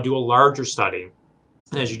to now do a larger study.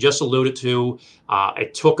 And as you just alluded to,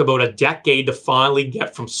 it took about a decade to finally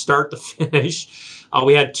get from start to finish.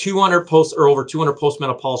 We had over 200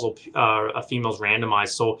 postmenopausal females randomized.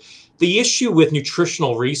 So the issue with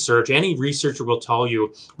nutritional research, any researcher will tell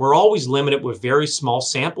you, we're always limited with very small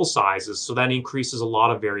sample sizes. So that increases a lot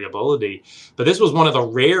of variability. But this was one of the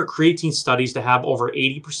rare creatine studies to have over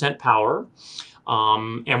 80% power.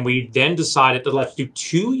 And we then decided to let's do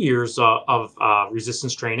 2 years of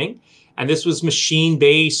resistance training. And this was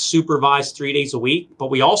machine-based, supervised 3 days a week. But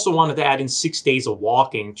we also wanted to add in 6 days of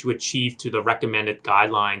walking to achieve to the recommended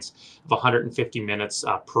guidelines of 150 minutes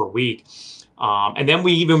per week. And then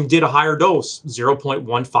we even did a higher dose,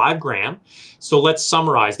 0.15 gram. So let's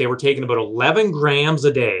summarize. They were taking about 11 grams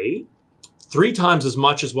a day, 3 times as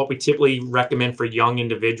much as what we typically recommend for young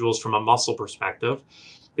individuals from a muscle perspective.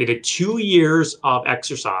 They did 2 years of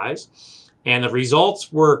exercise, and the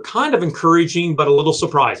results were kind of encouraging, but a little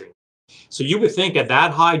surprising. So you would think at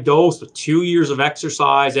that high dose with 2 years of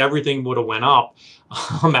exercise, everything would have went up.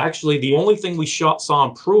 Actually, the only thing we saw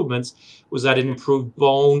improvements was that it improved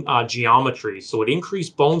bone geometry. So it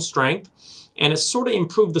increased bone strength and it sort of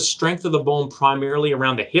improved the strength of the bone primarily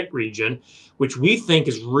around the hip region, which we think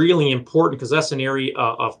is really important because that's an area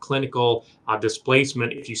of clinical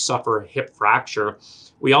displacement if you suffer a hip fracture.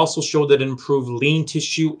 We also showed that it improved lean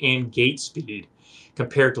tissue and gait speed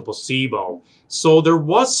compared to placebo. So there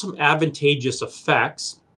was some advantageous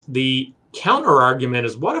effects. The counter argument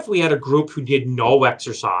is, what if we had a group who did no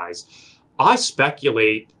exercise? I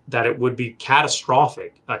speculate that it would be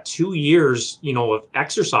catastrophic. 2 years, of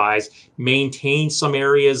exercise, maintain some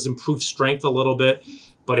areas, improve strength a little bit.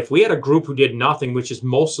 But if we had a group who did nothing, which is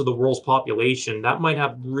most of the world's population, that might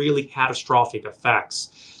have really catastrophic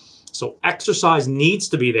effects. So exercise needs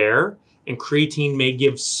to be there, and creatine may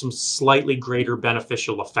give some slightly greater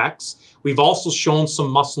beneficial effects. We've also shown some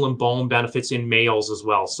muscle and bone benefits in males as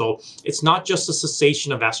well. So it's not just a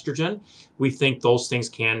cessation of estrogen. We think those things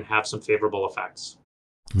can have some favorable effects.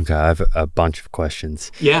 Okay, I have a bunch of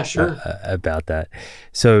questions. Yeah, sure. About that.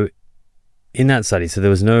 So in that study, so there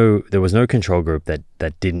was no control group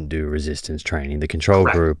that didn't do resistance training. The control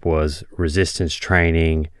Correct. group was resistance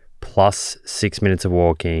training plus 6 minutes of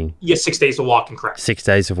walking. Yes, 6 days of walking, correct. 6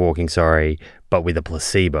 days of walking, sorry, but with a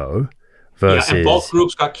placebo versus... Yeah, and both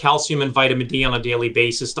groups got calcium and vitamin D on a daily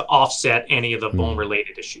basis to offset any of the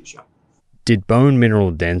bone-related issues, yeah. Did bone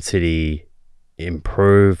mineral density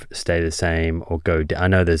improve, stay the same, or go down? I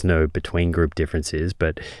know there's no between group differences,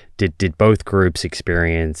 but did both groups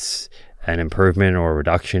experience an improvement or a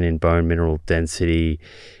reduction in bone mineral density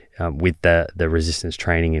with the resistance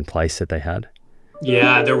training in place that they had?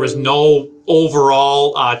 Yeah, there was no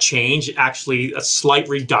overall change, actually a slight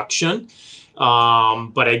reduction.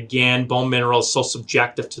 But again, bone mineral is so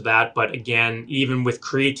subjective to that. But again, even with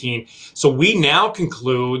creatine, so we now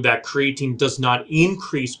conclude that creatine does not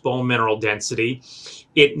increase bone mineral density.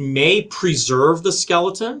 It may preserve the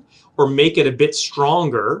skeleton or make it a bit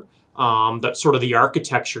stronger. That's sort of the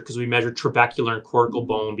architecture, because we measured trabecular and cortical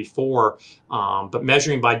bone before. But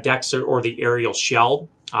measuring by DEXA or the aerial shell,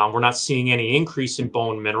 we're not seeing any increase in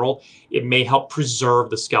bone mineral. It may help preserve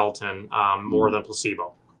the skeleton more than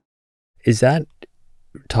placebo. Is that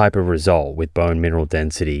type of result with bone mineral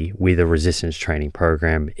density with a resistance training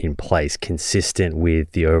program in place consistent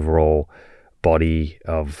with the overall body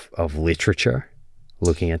of literature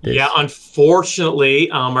looking at this? Yeah,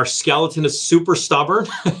 unfortunately, our skeleton is super stubborn.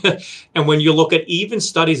 And when you look at even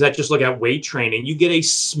studies that just look at weight training, you get a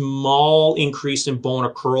small increase in bone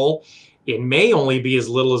accrual. It may only be as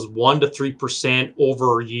little as 1% to 3%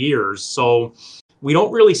 over years. So we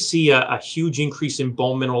don't really see a huge increase in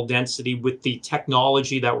bone mineral density with the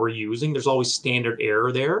technology that we're using. There's always standard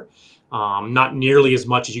error there, not nearly as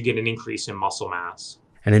much as you get an increase in muscle mass.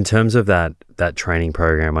 And in terms of that training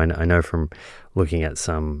program, I know from looking at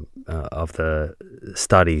some of the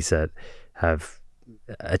studies that have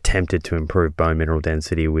attempted to improve bone mineral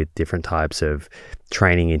density with different types of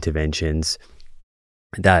training interventions,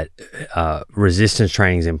 that resistance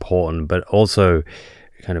training is important, but also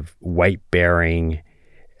kind of weight-bearing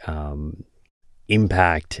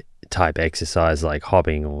impact type exercise like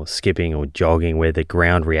hopping or skipping or jogging, where the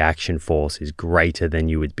ground reaction force is greater than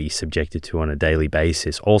you would be subjected to on a daily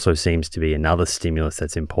basis, also seems to be another stimulus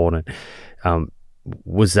that's important.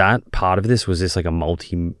 Was that part of this? Was this like a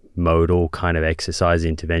multimodal kind of exercise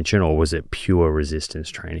intervention, or was it pure resistance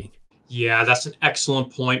training? Yeah, that's an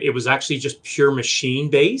excellent point. It was actually just pure machine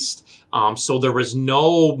based. So there was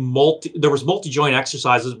no multi-joint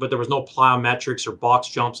exercises, but there was no plyometrics or box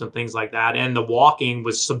jumps and things like that. And the walking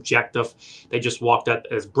was subjective. They just walked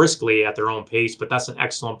as briskly at their own pace. But that's an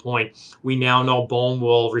excellent point. We now know bone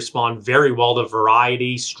will respond very well to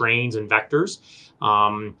variety, strains, and vectors.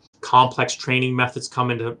 Complex training methods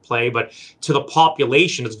come into play, but to the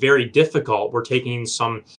population, it's very difficult. We're taking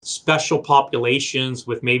some special populations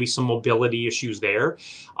with maybe some mobility issues there.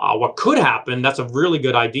 What could happen, that's a really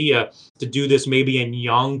good idea, to do this maybe in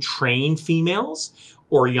young trained females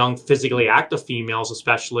or young physically active females,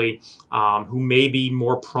 especially who may be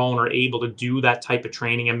more prone or able to do that type of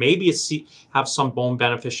training, and maybe have some bone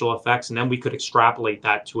beneficial effects. And then we could extrapolate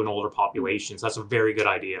that to an older population. So that's a very good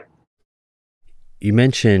idea. You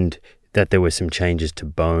mentioned that there were some changes to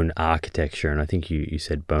bone architecture, and I think you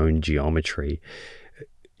said bone geometry.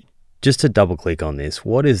 Just to double click on this,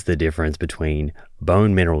 what is the difference between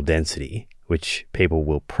bone mineral density, which people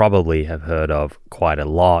will probably have heard of quite a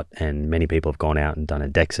lot, and many people have gone out and done a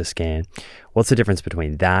DEXA scan. What's the difference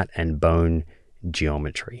between that and bone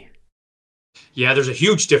geometry? Yeah, there's a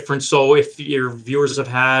huge difference. So if your viewers have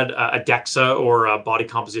had a DEXA or a body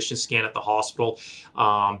composition scan at the hospital,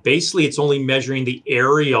 basically it's only measuring the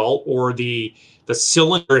areal or the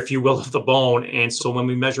cylinder, if you will, of the bone. And so when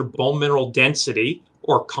we measure bone mineral density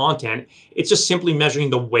or content. It's just simply measuring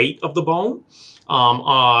the weight of the bone.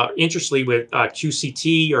 Interestingly, with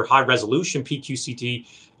QCT or high resolution PQCT,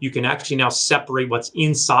 you can actually now separate what's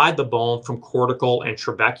inside the bone from cortical and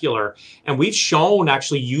trabecular. And we've shown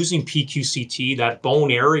actually using PQCT, that bone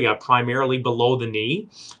area primarily below the knee,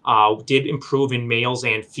 did improve in males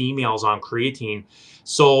and females on creatine.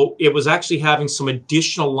 So it was actually having some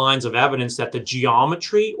additional lines of evidence that the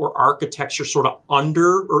geometry or architecture sort of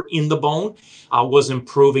under or in the bone was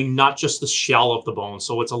improving, not just the shell of the bone.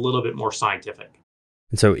 So it's a little bit more scientific.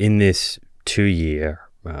 And so in this 2-year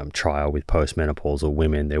trial with postmenopausal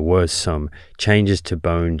women, there were some changes to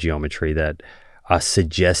bone geometry that are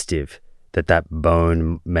suggestive that that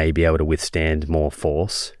bone may be able to withstand more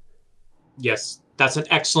force. Yes, that's an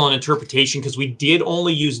excellent interpretation, because we did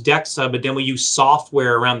only use DEXA, but then we used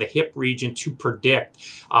software around the hip region to predict.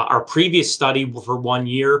 Our previous study for 1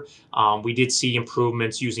 year, we did see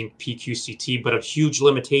improvements using PQCT, but a huge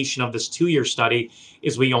limitation of this 2-year study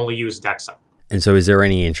is we only use DEXA. And so is there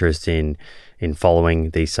any interest in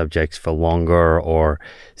following these subjects for longer, or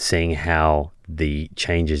seeing how the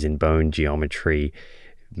changes in bone geometry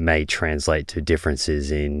may translate to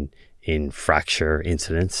differences in fracture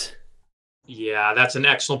incidence? Yeah, that's an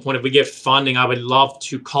excellent point. If we get funding, I would love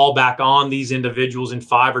to call back on these individuals in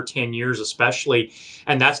 5 or 10 years, especially.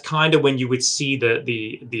 And that's kind of when you would see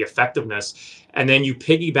the effectiveness. And then you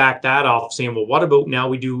piggyback that off saying, well, what about now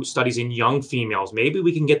we do studies in young females? Maybe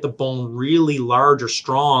we can get the bone really large or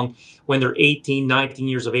strong when they're 18, 19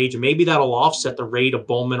 years of age. And maybe that'll offset the rate of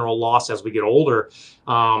bone mineral loss as we get older.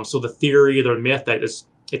 So the theory or the myth that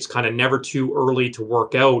it's kind of never too early to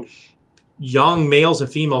work out. Young males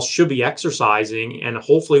and females should be exercising, and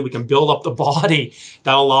hopefully we can build up the body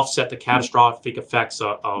that'll offset the catastrophic effects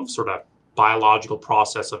of sort of biological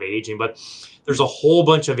process of aging. But there's a whole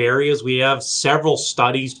bunch of areas. We have several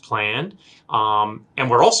studies planned. And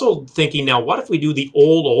we're also thinking now, what if we do the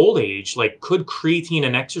old age? Like, could creatine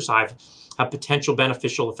and exercise have potential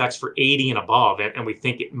beneficial effects for 80 and above? And we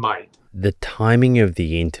think it might. The timing of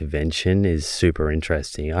the intervention is super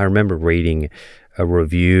interesting. I remember reading a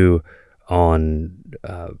review on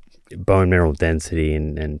bone mineral density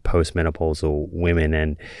and postmenopausal women,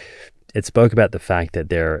 and it spoke about the fact that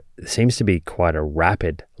there seems to be quite a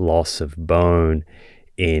rapid loss of bone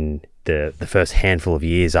in the first handful of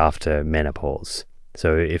years after menopause.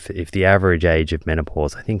 So if the average age of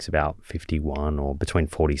menopause, I think, is about 51, or between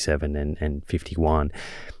 47 and 51,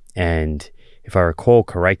 and if I recall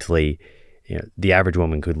correctly, the average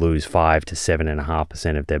woman could lose 5 to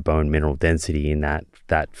 7.5% of their bone mineral density in that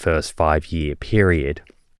first 5-year period.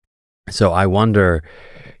 So I wonder,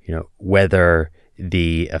 whether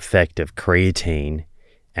the effect of creatine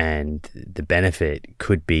and the benefit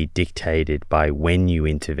could be dictated by when you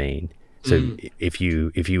intervene. So if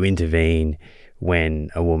you intervene when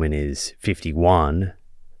a woman is 51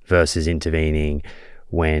 versus intervening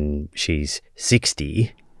when she's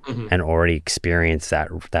 60, and already experienced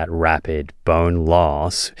that rapid bone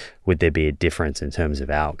loss, would there be a difference in terms of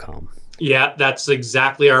outcome? Yeah, that's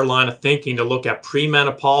exactly our line of thinking, to look at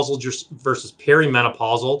premenopausal versus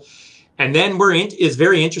perimenopausal. And then is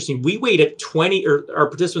very interesting. We waited our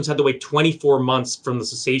participants had to wait 24 months from the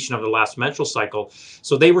cessation of the last menstrual cycle.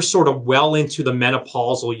 So they were sort of well into the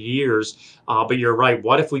menopausal years. But you're right.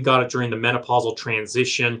 What if we got it during the menopausal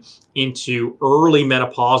transition into early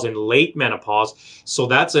menopause and late menopause? So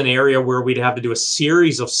that's an area where we'd have to do a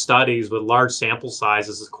series of studies with large sample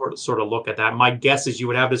sizes to sort of look at that. My guess is you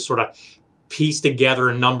would have to sort of piece together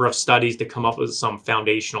a number of studies to come up with some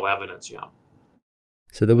foundational evidence. Yeah.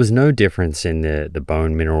 So there was no difference in the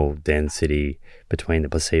bone mineral density between the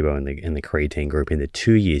placebo and the creatine group in the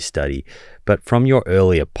 2-year study. But from your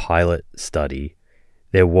earlier pilot study,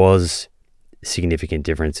 there was significant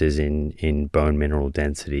differences in bone mineral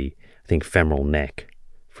density, I think femoral neck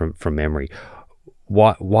from memory.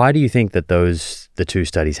 Why do you think that the two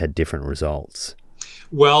studies had different results?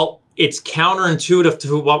 Well, it's counterintuitive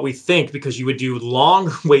to what we think, because you would do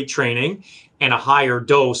long weight training and a higher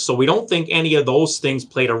dose. So we don't think any of those things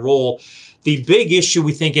played a role. The big issue,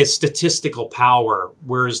 we think, is statistical power,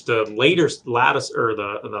 whereas the later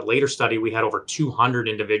study, we had over 200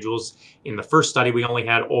 individuals. In the first study, we only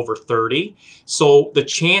had over 30. So the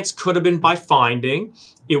chance could have been by finding.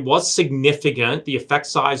 It was significant. The effect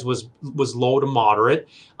size was low to moderate,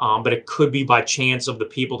 but it could be by chance of the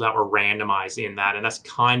people that were randomized in that. And that's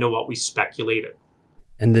kind of what we speculated.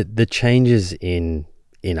 And the changes in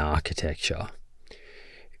architecture,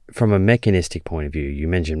 from a mechanistic point of view, you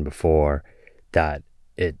mentioned before that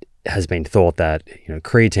it has been thought that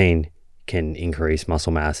creatine can increase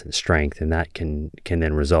muscle mass and strength, and that can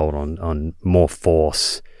then result on more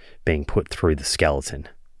force being put through the skeleton.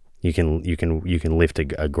 You can lift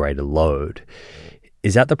a greater load.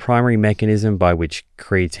 Is that the primary mechanism by which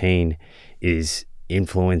creatine is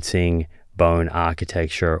influencing bone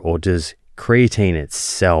architecture, or does creatine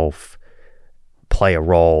itself play a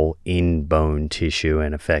role in bone tissue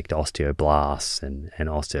and affect osteoblasts and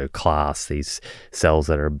osteoclasts, these cells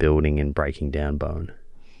that are building and breaking down bone?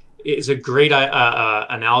 It's a great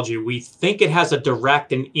analogy. We think it has a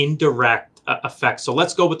direct and indirect effect. So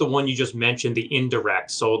let's go with the one you just mentioned, the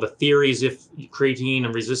indirect. So the theory is if creatine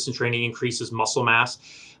and resistance training increases muscle mass,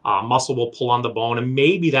 muscle will pull on the bone, and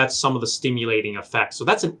maybe that's some of the stimulating effects. So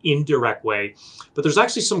that's an indirect way. But there's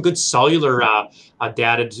actually some good cellular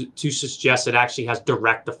data to suggest it actually has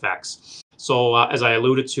direct effects. So as I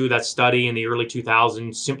alluded to, that study in the early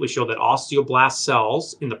 2000s simply showed that osteoblast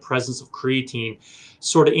cells in the presence of creatine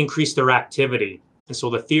sort of increase their activity. And so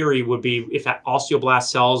the theory would be if osteoblast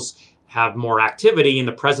cells have more activity in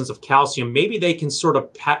the presence of calcium, maybe they can sort of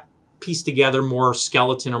piece together more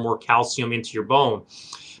skeleton or more calcium into your bone.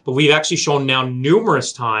 But we've actually shown now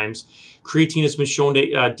numerous times creatine has been shown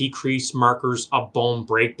to decrease markers of bone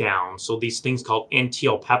breakdown. So these things called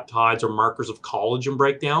NTL peptides or markers of collagen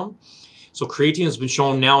breakdown. So creatine has been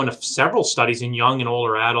shown now in several studies in young and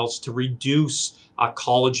older adults to reduce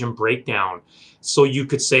collagen breakdown. So you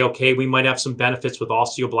could say, okay, we might have some benefits with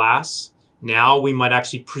osteoblasts. Now we might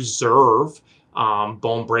actually preserve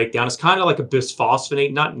bone breakdown. It's kind of like a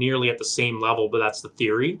bisphosphonate, not nearly at the same level, but that's the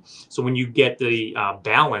theory. So when you get the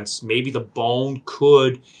balance, maybe the bone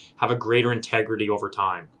could have a greater integrity over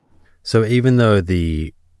time. So even though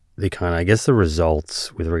the kind of, I guess, the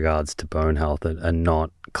results with regards to bone health are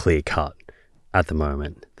not clear cut at the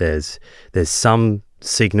moment, there's some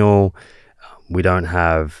signal. We don't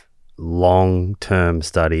have long-term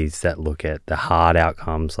studies that look at the hard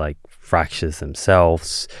outcomes like fractures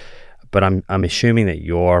themselves. But I'm assuming that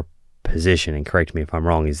your position, and correct me if I'm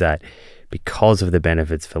wrong, is that because of the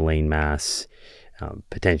benefits for lean mass,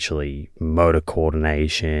 potentially motor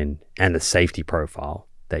coordination, and the safety profile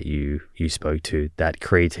that you spoke to, that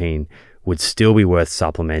creatine would still be worth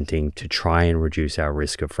supplementing to try and reduce our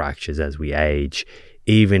risk of fractures as we age,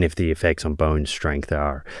 even if the effects on bone strength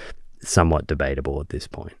are somewhat debatable at this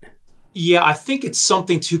point. Yeah, I think it's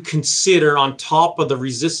something to consider on top of the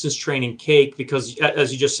resistance training cake, because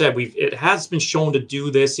as you just said, it has been shown to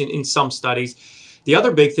do this in some studies. The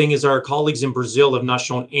other big thing is our colleagues in Brazil have not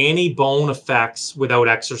shown any bone effects without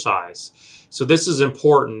exercise. So this is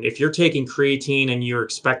important. If you're taking creatine and you're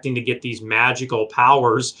expecting to get these magical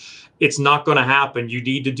powers, it's not going to happen. You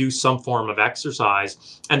need to do some form of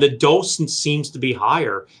exercise. And the dose seems to be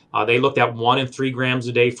higher. They looked at 1 and 3 grams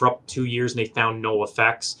a day for up to 2 years, and they found no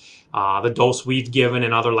effects. The dose we've given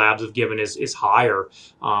and other labs have given is higher.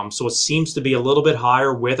 So it seems to be a little bit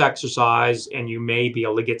higher with exercise, and you may be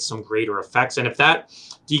able to get some greater effects. And if that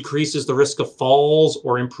decreases the risk of falls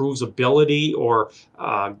or improves ability or,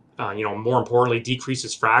 more importantly,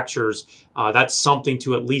 decreases fractures, that's something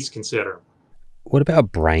to at least consider. What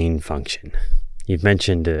about brain function? You've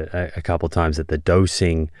mentioned a couple of times that the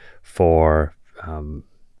dosing for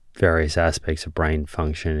various aspects of brain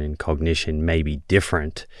function and cognition may be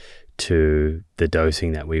different to the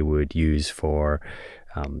dosing that we would use for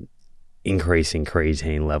increasing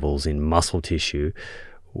creatine levels in muscle tissue.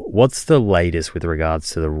 What's the latest with regards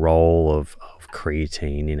to the role of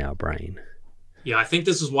creatine in our brain? Yeah, I think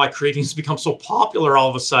this is why creatine has become so popular all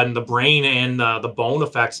of a sudden, the brain and the bone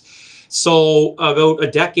effects. So about a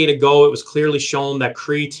decade ago, it was clearly shown that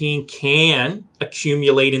creatine can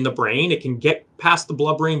accumulate in the brain. It can get past the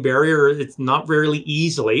blood-brain barrier. It's not very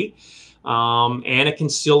easily, and it can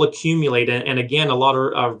still accumulate. And again, a lot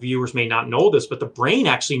of viewers may not know this, but the brain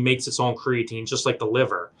actually makes its own creatine, just like the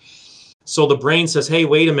liver. So the brain says, hey,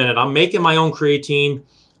 wait a minute, I'm making my own creatine.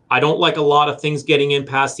 I don't like a lot of things getting in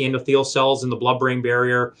past the endothelial cells in the blood-brain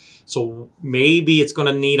barrier. So maybe it's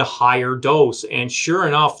going to need a higher dose. And sure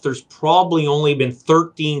enough, there's probably only been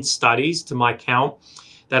 13 studies to my count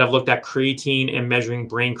that have looked at creatine and measuring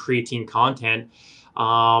brain creatine content.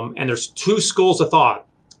 And there's 2 schools of thought.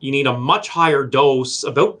 You need a much higher dose,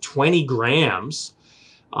 about 20 grams,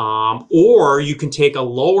 or you can take a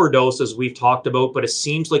lower dose, as we've talked about, but it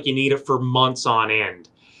seems like you need it for months on end.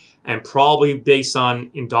 And probably based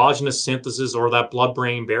on endogenous synthesis or that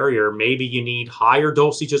blood-brain barrier, maybe you need higher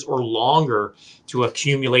dosages or longer to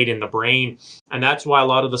accumulate in the brain. And that's why a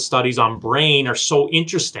lot of the studies on brain are so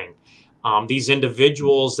interesting. These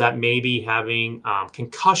individuals that may be having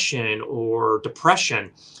concussion or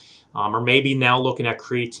depression are maybe now looking at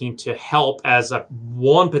creatine to help as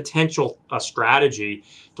one potential strategy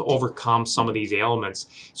to overcome some of these ailments.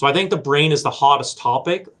 So I think the brain is the hottest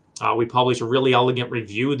topic. We published a really elegant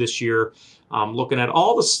review this year looking at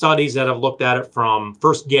all the studies that have looked at it from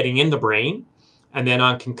first getting in the brain and then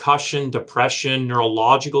on concussion, depression,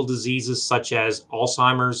 neurological diseases such as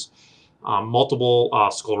Alzheimer's, multiple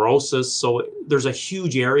sclerosis. So there's a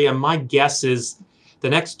huge area. My guess is the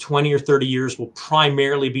next 20 or 30 years will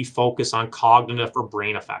primarily be focused on cognitive or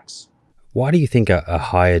brain effects. Why do you think a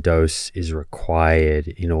higher dose is required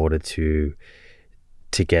in order to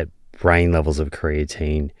get brain levels of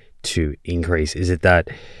creatine to increase? Is it that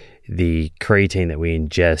the creatine that we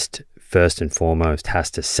ingest first and foremost has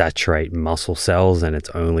to saturate muscle cells, and it's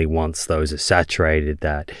only once those are saturated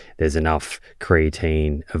that there's enough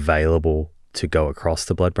creatine available to go across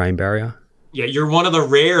the blood-brain barrier? Yeah, you're one of the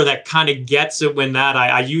rare that kind of gets it when that.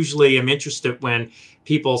 I usually am interested when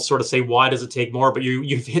people sort of say, why does it take more? But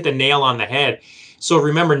you've hit the nail on the head. So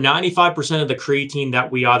remember, 95% of the creatine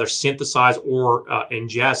that we either synthesize or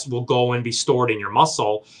ingest will go and be stored in your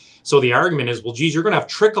muscle. So the argument is, well, geez, you're going to have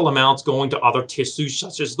trickle amounts going to other tissues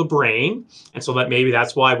such as the brain. And so that maybe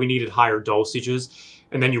that's why we needed higher dosages.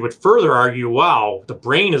 And then you would further argue, wow, the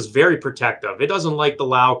brain is very protective. It doesn't like to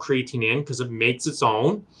allow creatine in because it makes its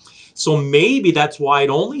own. So maybe that's why it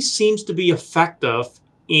only seems to be effective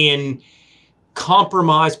in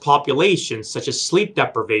compromised populations such as sleep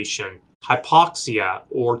deprivation, hypoxia,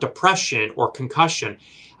 or depression or concussion.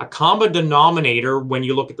 A common denominator when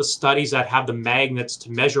you look at the studies that have the magnets to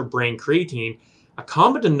measure brain creatine, a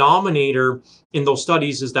common denominator in those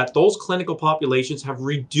studies is that those clinical populations have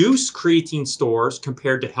reduced creatine stores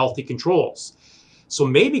compared to healthy controls. So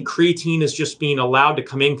maybe creatine is just being allowed to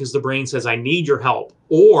come in because the brain says, I need your help,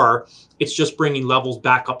 or it's just bringing levels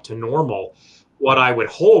back up to normal. What I would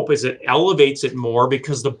hope is it elevates it more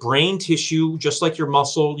because the brain tissue, just like your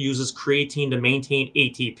muscle, uses creatine to maintain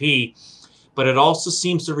ATP, but it also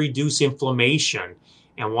seems to reduce inflammation.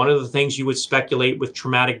 And one of the things you would speculate with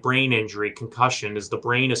traumatic brain injury, concussion, is the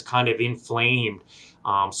brain is kind of inflamed.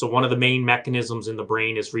 So one of the main mechanisms in the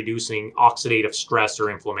brain is reducing oxidative stress or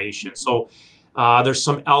inflammation. So there's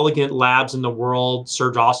some elegant labs in the world,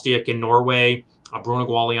 Serge Ostiak in Norway, Bruno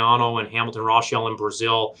Gualiano and Hamilton Rochelle in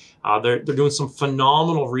Brazil. They're doing some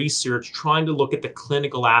phenomenal research trying to look at the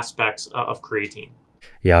clinical aspects of creatine.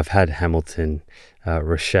 Yeah, I've had Hamilton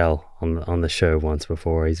Rochelle on the show once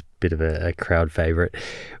before. He's a bit of a crowd favorite.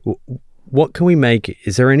 What can we make?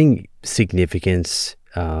 Is there any significance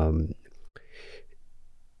in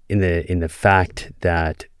the fact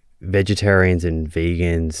that vegetarians and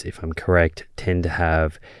vegans, if I'm correct, tend to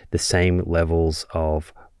have the same levels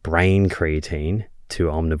of brain creatine to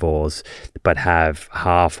omnivores, but have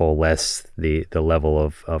half or less the level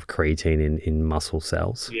of creatine in muscle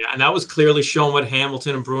cells? Yeah, and that was clearly shown with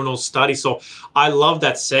Hamilton and Bruno's study. So I love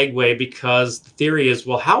that segue because the theory is,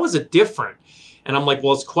 well, how is it different? And I'm like,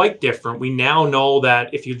 well, it's quite different. We now know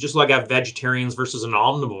that if you just look at vegetarians versus an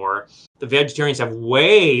omnivore, the vegetarians have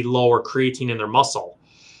way lower creatine in their muscle.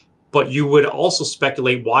 But you would also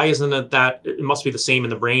speculate, why isn't it that it must be the same in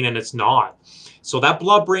the brain, and it's not? So that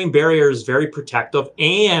blood-brain barrier is very protective.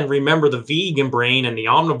 And remember, the vegan brain and the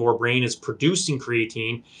omnivore brain is producing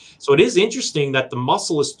creatine. So it is interesting that the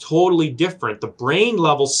muscle is totally different. The brain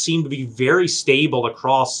levels seem to be very stable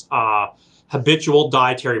across habitual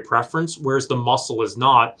dietary preference, whereas the muscle is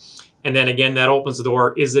not. And then again, that opens the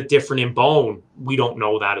door. Is it different in bone? We don't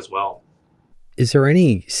know that as well. Is there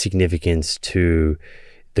any significance to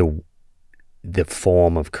the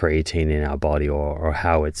form of creatine in our body or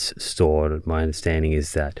how it's stored? My understanding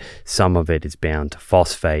is that some of it is bound to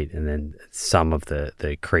phosphate, and then some of the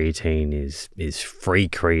creatine is free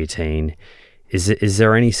creatine. Is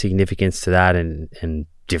there any significance to that and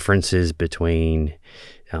differences between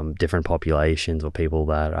different populations or people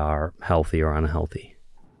that are healthy or unhealthy?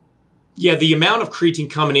 Yeah, the amount of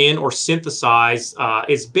creatine coming in or synthesized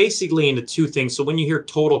is basically into two things. So when you hear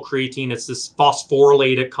total creatine, it's this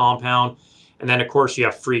phosphorylated compound. And then, of course, you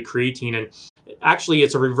have free creatine. And actually,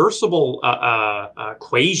 it's a reversible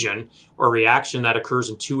equation or reaction that occurs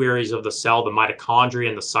in two areas of the cell, the mitochondria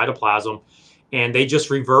and the cytoplasm. And they just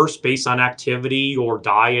reverse based on activity or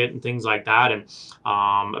diet and things like that. And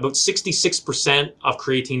about 66% of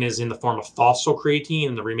creatine is in the form of phosphocreatine,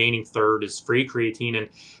 and the remaining third is free creatine. And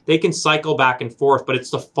they can cycle back and forth, but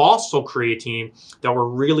it's the phosphocreatine that we're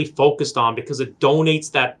really focused on because it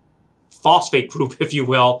donates that phosphate group, if you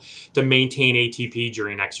will, to maintain ATP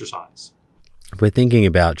during exercise. We're thinking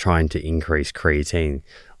about trying to increase creatine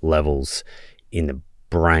levels in the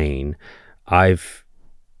brain. I've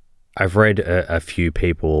read a few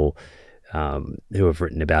people who have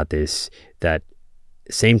written about this that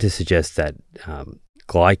seem to suggest that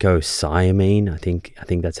glycosamine, I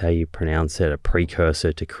think that's how you pronounce it, a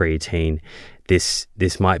precursor to creatine,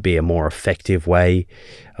 this might be a more effective way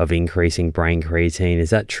of increasing brain creatine. Is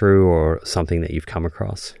that true, or something that you've come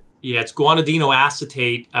across? Yeah, it's guanidino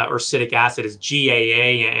acetate or citric acid is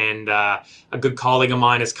GAA, and a good colleague of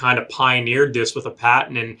mine has kind of pioneered this with a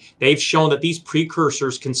patent, and they've shown that these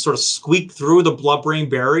precursors can sort of squeak through the blood-brain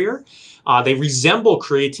barrier. They resemble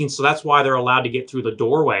creatine, so that's why they're allowed to get through the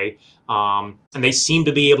doorway. And they seem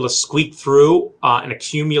to be able to squeak through and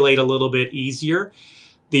accumulate a little bit easier.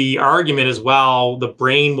 The argument is, well, the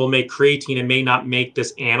brain will make creatine and may not make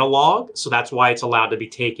this analog. So that's why it's allowed to be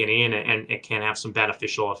taken in, and it can have some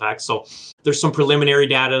beneficial effects. So there's some preliminary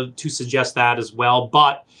data to suggest that as well,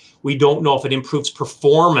 but we don't know if it improves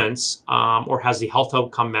performance or has the health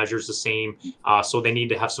outcome measures the same. So they need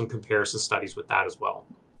to have some comparison studies with that as well.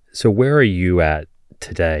 So where are you at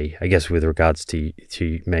today, I guess, with regards to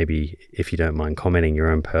maybe, if you don't mind commenting, your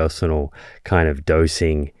own personal kind of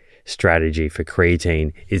dosing strategy for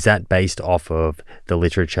creatine? Is that based off of the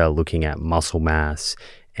literature looking at muscle mass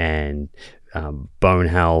and bone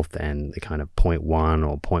health and the kind of 0.1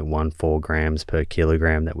 or 0.14 grams per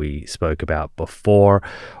kilogram that we spoke about before?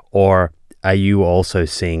 Or are you also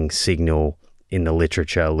seeing signal in the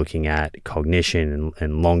literature looking at cognition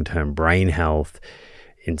and long-term brain health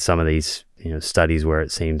in some of these studies where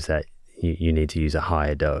it seems that you need to use a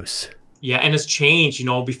higher dose? Yeah, and it's changed.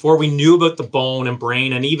 Before we knew about the bone and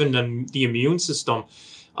brain and even the immune system,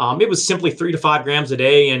 it was simply 3 to 5 grams a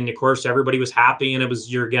day. And of course, everybody was happy, and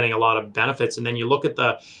you're getting a lot of benefits. And then you look at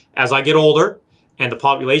as I get older and the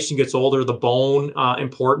population gets older, the bone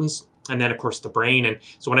importance, and then of course the brain. And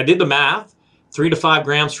so when I did the math, 3 to 5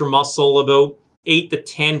 grams for muscle, about 8 to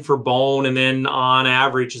 10 for bone, and then on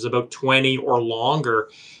average is about 20 or longer.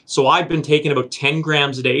 So I've been taking about 10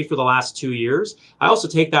 grams a day for the last 2 years. I also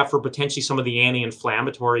take that for potentially some of the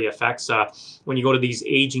anti-inflammatory effects. When you go to these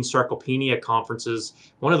aging sarcopenia conferences,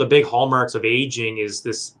 one of the big hallmarks of aging is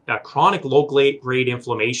this chronic low-grade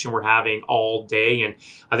inflammation we're having all day. And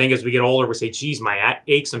I think as we get older, we say, geez, my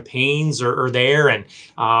aches and pains are there, and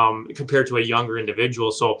compared to a younger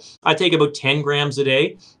individual. So I take about 10 grams a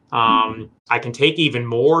day. I can take even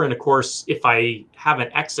more. And of course, if I have an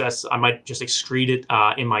excess, I might just excrete it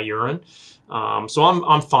in my urine. So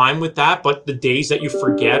I'm fine with that. But the days that you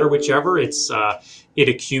forget or whichever, it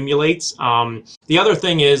accumulates. The other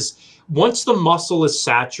thing is, once the muscle is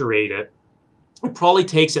saturated, it probably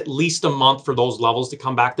takes at least a month for those levels to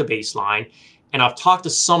come back to baseline. And I've talked to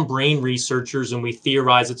some brain researchers, and we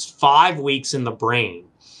theorize it's 5 weeks in the brain.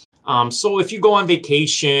 So if you go on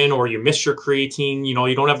vacation or you miss your creatine,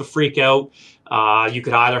 you don't have to freak out. You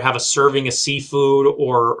could either have a serving of seafood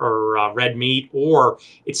or red meat, or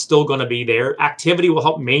it's still going to be there. Activity will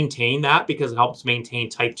help maintain that because it helps maintain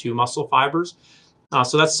type 2 muscle fibers.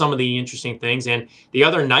 So that's some of the interesting things. And the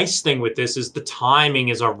other nice thing with this is the timing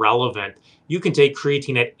is irrelevant. You can take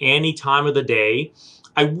creatine at any time of the day.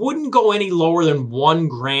 I wouldn't go any lower than 1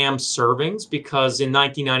 gram servings, because in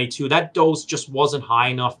 1992, that dose just wasn't high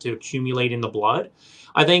enough to accumulate in the blood.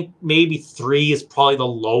 I think maybe 3 is probably the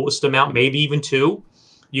lowest amount, maybe even 2.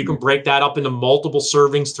 You can break that up into multiple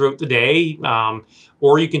servings throughout the day,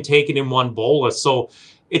 or you can take it in one bolus. So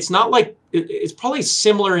it's not like, it's probably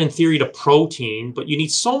similar in theory to protein, but you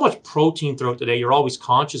need so much protein throughout the day, you're always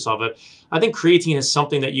conscious of it. I think creatine is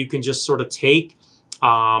something that you can just sort of take.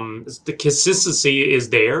 The consistency is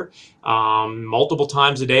there, multiple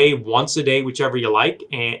times a day, once a day, whichever you like,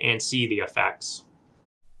 and see the effects.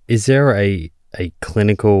 Is there a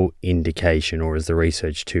clinical indication, or is the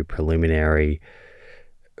research too preliminary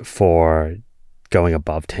for going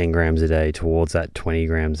above 10 grams a day towards that 20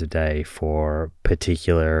 grams a day for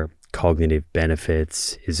particular cognitive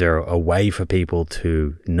benefits? Is there a way for people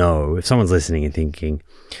to know, if someone's listening and thinking,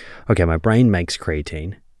 okay, my brain makes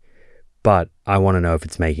creatine, but I want to know if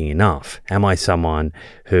it's making enough? Am I someone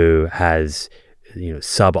who has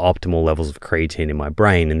suboptimal levels of creatine in my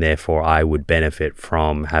brain, and therefore I would benefit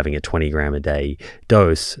from having a 20 gram a day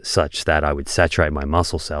dose, such that I would saturate my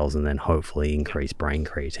muscle cells and then hopefully increase brain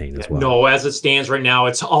creatine as well? No, as it stands right now,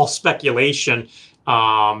 it's all speculation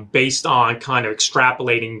based on kind of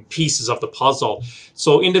extrapolating pieces of the puzzle.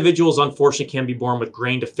 So individuals, unfortunately, can be born with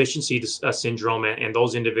grain deficiency syndrome, and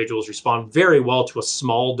those individuals respond very well to a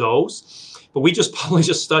small dose. But we just published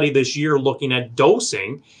a study this year looking at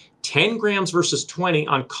dosing 10 grams versus 20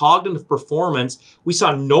 on cognitive performance. We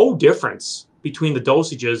saw no difference between the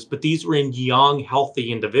dosages, but these were in young,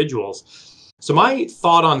 healthy individuals. So my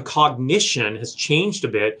thought on cognition has changed a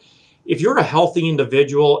bit. If you're a healthy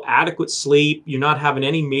individual, adequate sleep, you're not having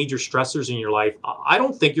any major stressors in your life, I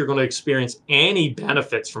don't think you're going to experience any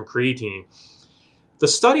benefits from creatine. The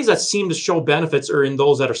studies that seem to show benefits are in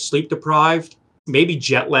those that are sleep deprived, Maybe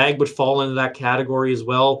jet lag would fall into that category as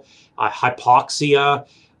well, hypoxia,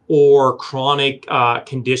 or chronic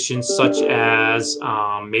conditions such as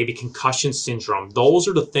maybe concussion syndrome. Those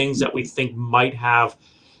are the things that we think might have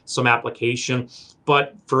some application.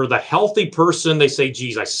 But for the healthy person, they say,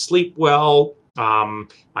 geez, I sleep well,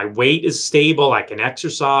 my weight is stable, I can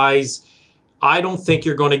exercise. I don't think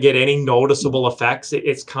you're going to get any noticeable effects.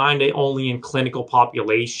 It's kind of only in clinical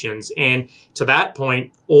populations. And to that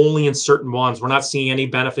point, only in certain ones. We're not seeing any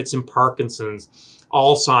benefits in Parkinson's,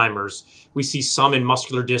 Alzheimer's. We see some in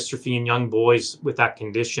muscular dystrophy in young boys with that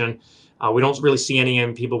condition. We don't really see any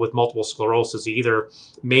in people with multiple sclerosis either.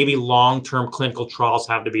 Maybe long-term clinical trials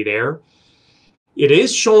have to be there. It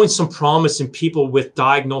is showing some promise in people with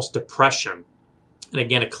diagnosed depression. And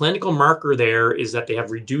again, a clinical marker there is that they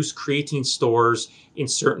have reduced creatine stores in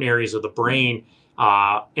certain areas of the brain.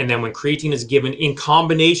 And then when creatine is given in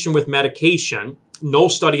combination with medication, no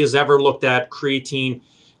study has ever looked at creatine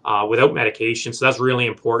without medication. So that's really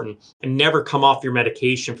important. And never come off your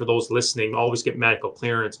medication for those listening. Always get medical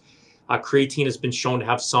clearance. Creatine has been shown to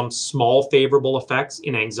have some small favorable effects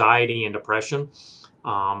in anxiety and depression.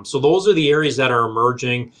 So those are the areas that are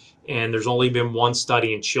emerging. And there's only been one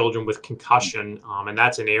study in children with concussion, and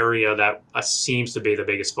that's an area that seems to be the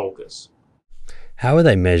biggest focus. How are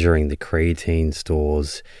they measuring the creatine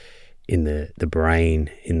stores in the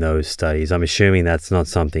brain in those studies? I'm assuming that's not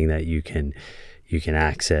something that you can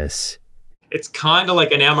access. It's kind of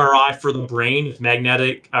like an MRI for the brain with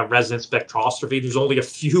magnetic resonance spectroscopy. There's only a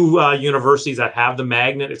few universities that have the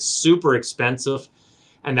magnet. It's super expensive.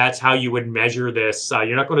 And that's how you would measure this.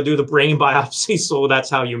 You're not going to do the brain biopsy, so that's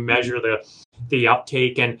how you measure the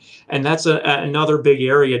uptake. And that's another big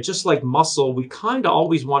area. Just like muscle, we kind of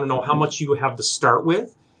always want to know how much you have to start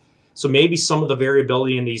with. So maybe some of the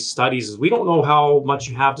variability in these studies is we don't know how much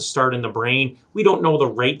you have to start in the brain. We don't know the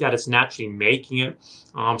rate that it's naturally making it.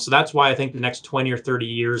 So that's why I think the next 20 or 30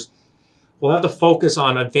 years, we'll have to focus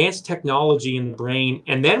on advanced technology in the brain.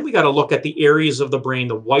 And then we got to look at the areas of the brain,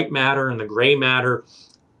 the white matter and the gray matter.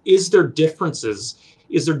 Is there differences?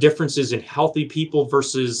 Is there differences in healthy people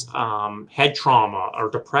versus head trauma or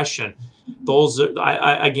depression? Those are,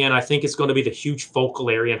 I think it's going to be the huge focal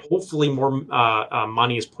area, and hopefully more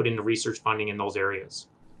money is put into research funding in those areas.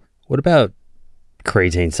 What about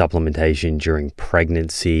creatine supplementation during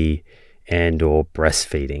pregnancy and or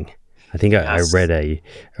breastfeeding? I think I read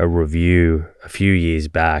a review a few years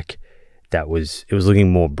back that was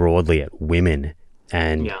looking more broadly at women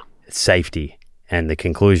and safety. And the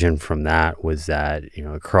conclusion from that was that,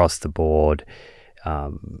 across the board,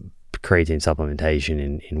 creatine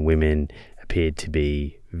supplementation in women appeared to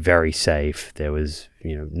be very safe. There was,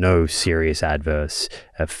 no serious adverse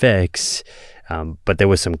effects, but there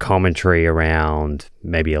was some commentary around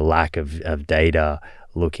maybe a lack of data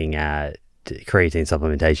looking at creatine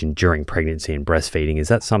supplementation during pregnancy and breastfeeding. Is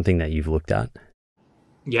that something that you've looked at?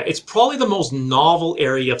 Yeah, it's probably the most novel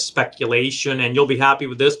area of speculation, and you'll be happy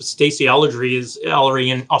with this, but Stacey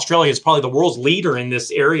Ellery in Australia is probably the world's leader in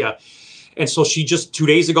this area. And so she just 2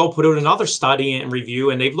 days ago put out another study and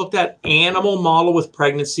review, and they've looked at animal model with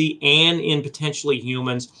pregnancy and in potentially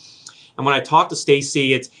humans. And when I talked to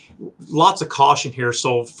Stacey, it's lots of caution here.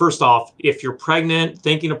 So first off, if you're pregnant,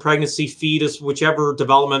 thinking of pregnancy, fetus, whichever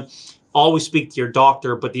development, always speak to your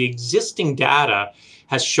doctor. But the existing data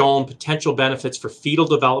has shown potential benefits for fetal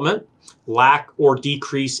development, lack or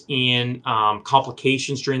decrease in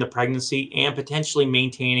complications during the pregnancy, and potentially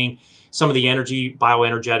maintaining some of the energy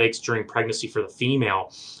bioenergetics during pregnancy for the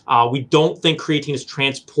female. We don't think creatine is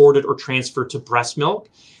transported or transferred to breast milk,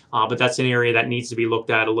 but that's an area that needs to be looked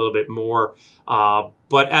at a little bit more.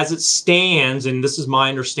 But as it stands, and this is my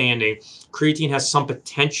understanding, creatine has some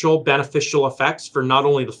potential beneficial effects for not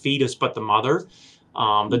only the fetus, but the mother.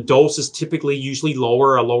 The dose is typically usually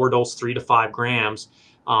lower, a lower dose, 3 to 5 grams,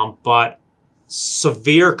 but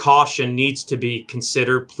severe caution needs to be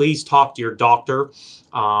considered. Please talk to your doctor.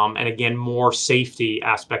 And again, more safety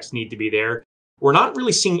aspects need to be there. We're not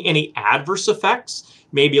really seeing any adverse effects,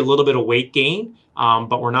 maybe a little bit of weight gain,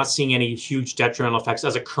 but we're not seeing any huge detrimental effects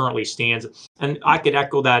as it currently stands. And I could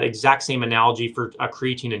echo that exact same analogy for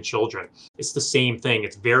creatine in children. It's the same thing.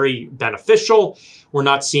 It's very beneficial. We're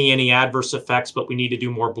not seeing any adverse effects, but we need to do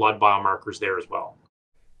more blood biomarkers there as well.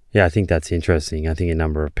 Yeah, I think that's interesting. I think a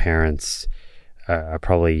number of parents are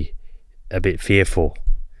probably a bit fearful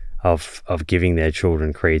of giving their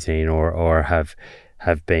children creatine or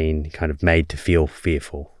have been kind of made to feel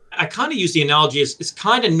fearful. I kind of use the analogy as it's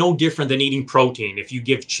kind of no different than eating protein. If you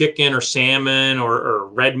give chicken or salmon or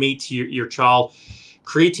red meat to your child,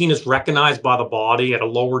 Creatine is recognized by the body at a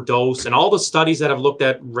lower dose, and all the studies that have looked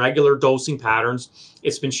at regular dosing patterns,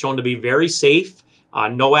 it's been shown to be very safe,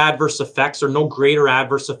 no adverse effects or no greater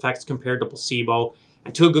adverse effects compared to placebo.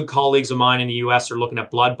 And two good colleagues of mine in the US are looking at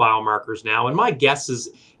blood biomarkers now. And my guess is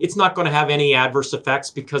it's not going to have any adverse effects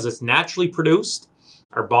because it's naturally produced.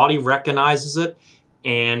 Our body recognizes it,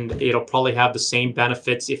 and it'll probably have the same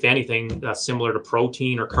benefits, if anything, similar to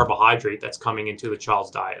protein or carbohydrate that's coming into the child's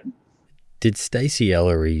diet. Did Stacey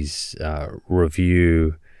Ellery's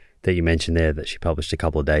review that you mentioned there that she published a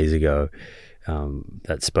couple of days ago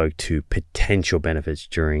that spoke to potential benefits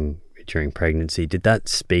during pregnancy, did that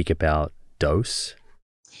speak about dose?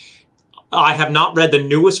 I have not read the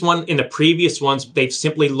newest one. In the previous ones, they've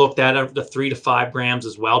simply looked at the 3 to 5 grams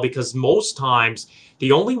as well, because most times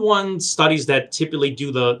the only studies that typically do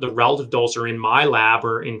the relative dose are in my lab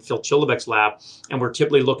or in Phil Chilibek's lab, and we're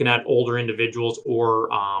typically looking at older individuals or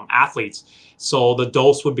athletes. So the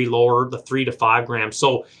dose would be lower, the 3 to 5 grams.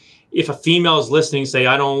 So if a female is listening, say,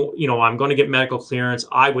 I'm going to get medical clearance,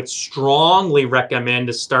 I would strongly recommend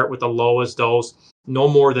to start with the lowest dose, no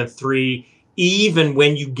more than 3, even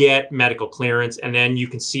when you get medical clearance, and then you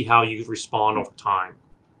can see how you respond over time.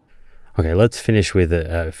 Okay, let's finish with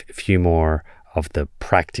a few more of the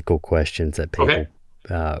practical questions that people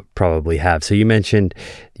probably have. So you mentioned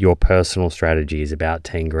your personal strategy is about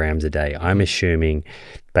 10 grams a day. I'm assuming,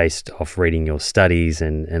 based off reading your studies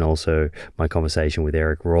and also my conversation with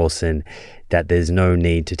Eric Rawson, that there's no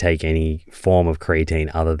need to take any form of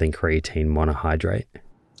creatine other than creatine monohydrate.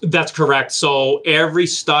 That's correct. So every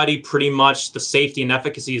study, pretty much the safety and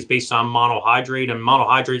efficacy is based on monohydrate, and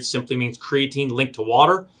monohydrate simply means creatine linked to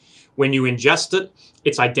water. When you ingest it,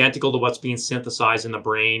 it's identical to what's being synthesized in the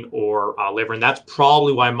brain or liver, and that's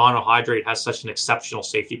probably why monohydrate has such an exceptional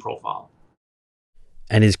safety profile.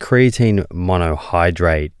 And is creatine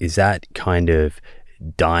monohydrate, is that kind of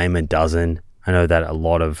dime a dozen? I know that a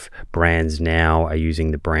lot of brands now are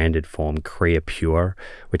using the branded form CreaPure,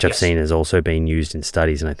 which I've seen has also been used in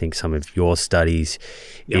studies, and I think some of your studies.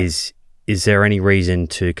 Is there any reason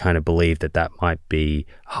to kind of believe that might be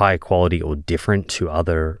high quality or different to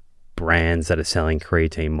other brands that are selling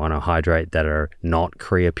creatine monohydrate that are not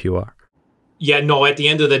CreaPure? Yeah, no, at the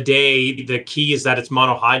end of the day, the key is that it's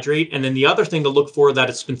monohydrate. And then the other thing to look for, that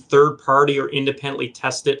it's been third party or independently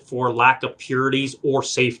tested for lack of purities or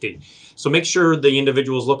safety. So make sure the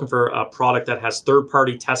individual is looking for a product that has third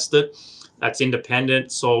party tested, that's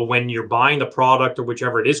independent. So when you're buying the product or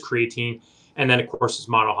whichever it is, creatine, and then of course it's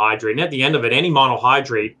monohydrate. And at the end of it, any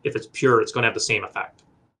monohydrate, if it's pure, it's going to have the same effect.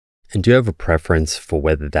 And do you have a preference for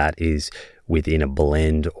whether that is within a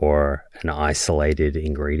blend or an isolated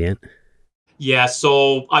ingredient? Yeah,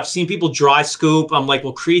 so I've seen people dry scoop. I'm like,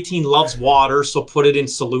 well, creatine loves water, so put it in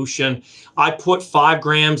solution. I put 5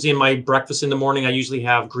 grams in my breakfast in the morning. I usually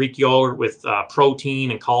have Greek yogurt with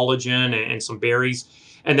protein and collagen and some berries.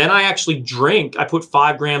 And then I actually I put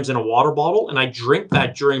 5 grams in a water bottle, and I drink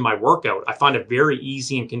that during my workout. I find it very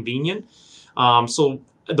easy and convenient. So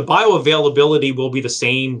the bioavailability will be the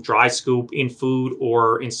same, dry scoop, in food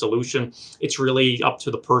or in solution. It's really up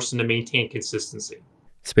to the person to maintain consistency.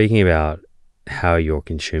 Speaking about how you're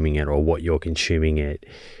consuming it or what you're consuming it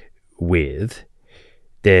with,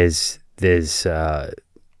 there's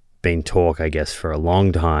been talk, I guess, for a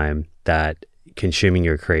long time that consuming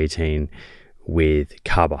your creatine with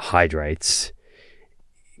carbohydrates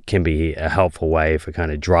can be a helpful way for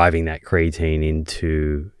kind of driving that creatine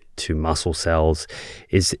into muscle cells.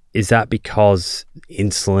 Is that because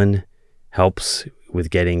insulin helps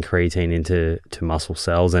with getting creatine into muscle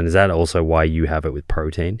cells, and is that also why you have it with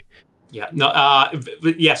protein? Yeah, no,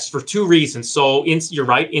 yes, for 2 reasons. So you're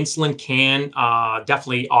right, insulin can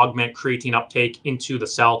definitely augment creatine uptake into the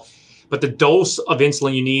cell, but the dose of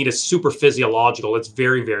insulin you need is super physiological. It's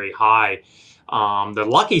very, very high. The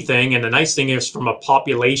lucky thing and the nice thing is, from a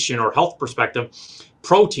population or health perspective,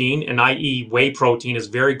 protein, and i.e. whey protein, is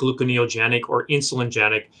very gluconeogenic or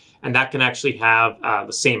insulingenic, and that can actually have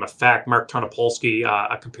the same effect. Mark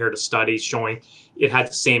Tarnopolsky compared to studies showing it had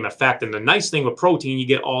the same effect. And the nice thing with protein, you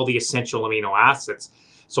get all the essential amino acids.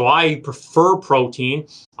 So I prefer protein.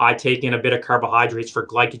 I take in a bit of carbohydrates for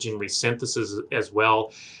glycogen resynthesis as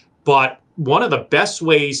well. But one of the best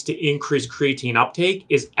ways to increase creatine uptake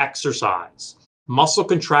is exercise. Muscle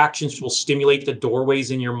contractions will stimulate the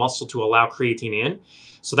doorways in your muscle to allow creatine in.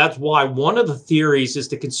 So that's why one of the theories is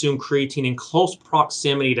to consume creatine in close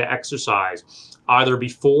proximity to exercise, either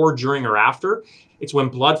before, during, or after. It's when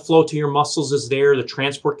blood flow to your muscles is there, the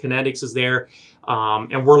transport kinetics is there.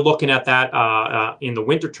 And we're looking at that in the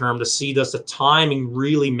winter term to see, does the timing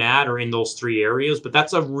really matter in those 3 areas? But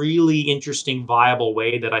that's a really interesting, viable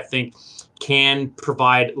way that I think can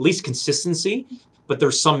provide at least consistency, but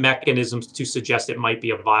there's some mechanisms to suggest it might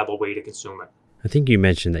be a viable way to consume it. I think you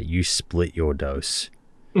mentioned that you split your dose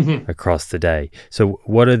Mm-hmm. across the day. So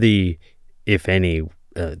what are the, if any,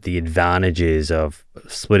 the advantages of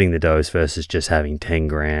splitting the dose versus just having 10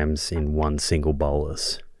 grams in one single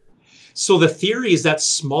bolus? So the theory is that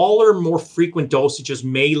smaller, more frequent dosages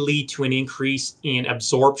may lead to an increase in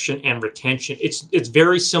absorption and retention. It's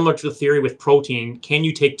very similar to the theory with protein. Can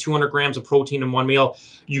you take 200 grams of protein in one meal?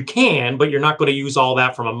 You can, but you're not going to use all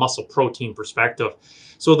that from a muscle protein perspective.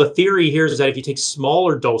 So the theory here is that if you take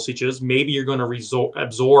smaller dosages, maybe you're going to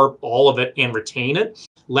absorb all of it and retain it.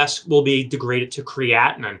 Less will be degraded to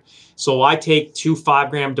creatinine. So I take 2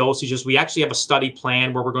 5-gram dosages. We actually have a study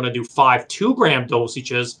plan where we're going to do 5 2-gram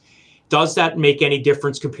dosages. Does that make any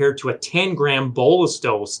difference compared to a 10-gram bolus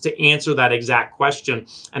dose? To answer that exact question,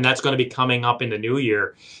 and that's going to be coming up in the new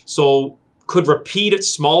year. So could repeated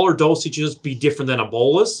smaller dosages be different than a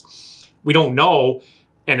bolus? We don't know.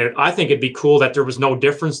 And I think it'd be cool that there was no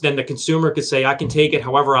difference. Then the consumer could say, I can take it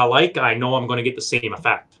however I like. I know I'm going to get the same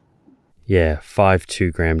effect. Yeah, 5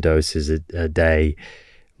 2-gram doses a day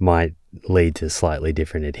might lead to slightly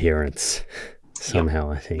different adherence.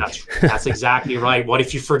 Somehow, I think. That's exactly right. What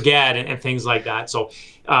if you forget and things like that? So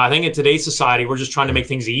I think in today's society, we're just trying to make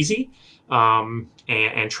things easy and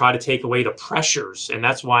try to take away the pressures. And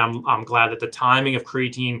that's why I'm glad that the timing of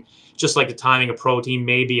creatine, just like the timing of protein,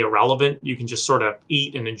 may be irrelevant. You can just sort of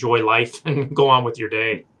eat and enjoy life and go on with your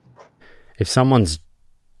day. If someone's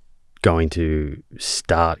going to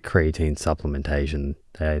start creatine supplementation,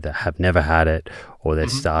 they have never had it, or they're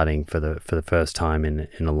starting for the first time in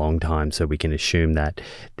a long time, so we can assume that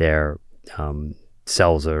their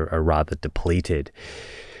cells are rather depleted.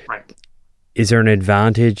 Right. Is there an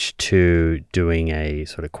advantage to doing a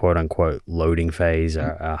sort of quote unquote loading phase,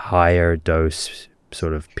 a higher dose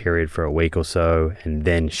sort of period for a week or so, and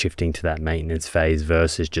then shifting to that maintenance phase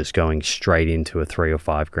versus just going straight into a 3 or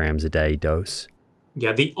 5 grams a day dose?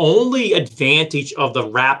 Yeah, the only advantage of the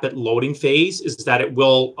rapid loading phase is that it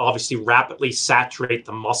will obviously rapidly saturate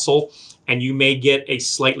the muscle, and you may get a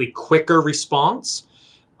slightly quicker response.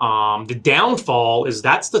 The downfall is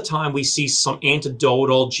that's the time we see some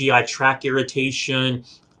anecdotal GI tract irritation,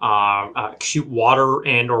 acute water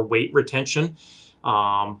and or weight retention.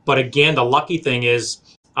 But again, the lucky thing is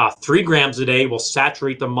 3 grams a day will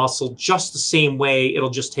saturate the muscle just the same way. It'll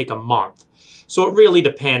just take a month. So it really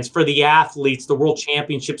depends. For the athletes, the World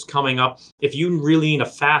Championships coming up, if you really need a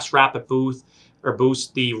fast, rapid boost,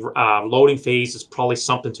 the loading phase is probably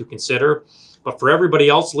something to consider. But for everybody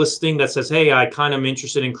else listening that says, hey, I kind of am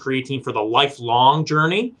interested in creatine for the lifelong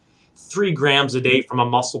journey, 3 grams a day from a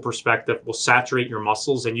muscle perspective will saturate your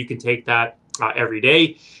muscles, and you can take that every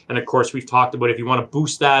day. And of course, we've talked about if you want to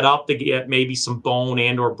boost that up to get maybe some bone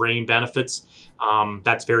and or brain benefits,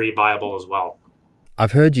 that's very viable as well.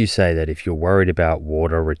 I've heard you say that if you're worried about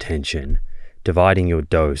water retention, dividing your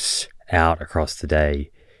dose out across the day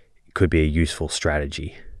could be a useful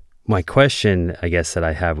strategy. My question, I guess, that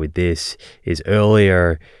I have with this is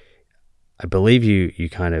earlier, I believe you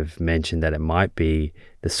kind of mentioned that it might be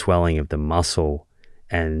the swelling of the muscle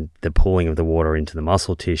and the pulling of the water into the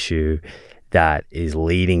muscle tissue that is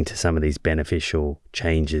leading to some of these beneficial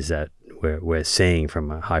changes that we're seeing from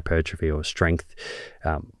a hypertrophy or strength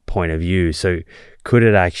point of view. So could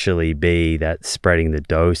it actually be that spreading the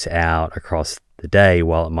dose out across the day,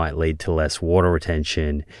 while it might lead to less water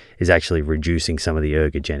retention, is actually reducing some of the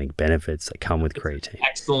ergogenic benefits that come with creatine?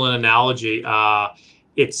 Excellent analogy.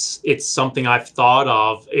 It's something I've thought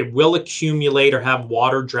of. It will accumulate or have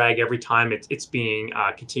water drag every time it's being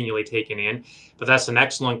continually taken in. But that's an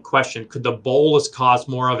excellent question. Could the bolus cause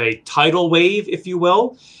more of a tidal wave, if you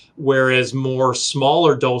will, whereas more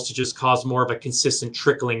smaller dosages cause more of a consistent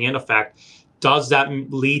trickling in effect? Does that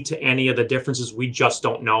lead to any of the differences? We just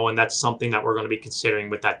don't know, and that's something that we're going to be considering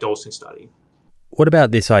with that dosing study. What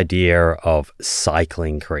about this idea of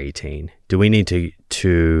cycling creatine? Do we need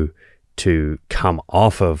to come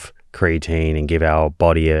off of creatine and give our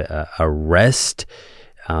body a rest,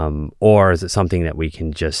 or is it something that we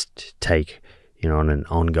can just take, on an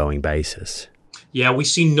ongoing basis? Yeah, we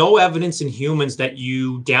see no evidence in humans that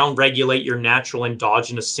you downregulate your natural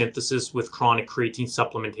endogenous synthesis with chronic creatine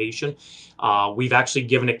supplementation. We've actually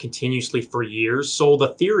given it continuously for years. So the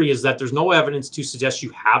theory is that there's no evidence to suggest you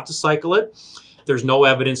have to cycle it. There's no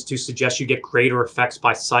evidence to suggest you get greater effects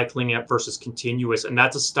by cycling it versus continuous. And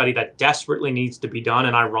that's a study that desperately needs to be done.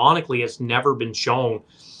 And ironically, it's never been shown.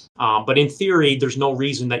 But in theory, there's no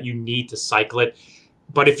reason that you need to cycle it.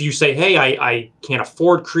 But if you say, hey, I can't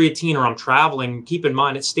afford creatine or I'm traveling, keep in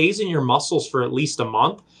mind it stays in your muscles for at least a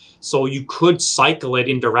month. So you could cycle it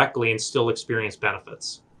indirectly and still experience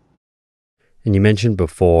benefits. And you mentioned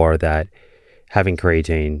before that having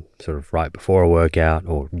creatine sort of right before a workout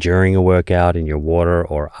or during a workout in your water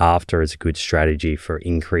or after is a good strategy for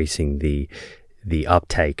increasing the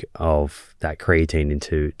uptake of that creatine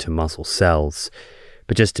into muscle cells.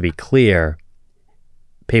 But just to be clear,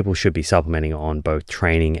 people should be supplementing on both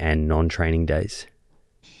training and non-training days.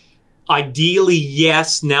 Ideally,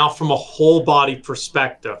 yes, now from a whole body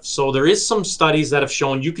perspective. So there is some studies that have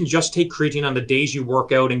shown you can just take creatine on the days you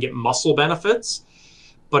work out and get muscle benefits.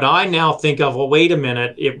 But I now think of, well, wait a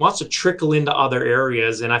minute, it wants to trickle into other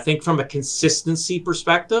areas. And I think from a consistency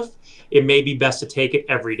perspective, it may be best to take it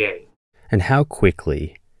every day. And how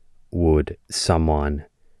quickly would someone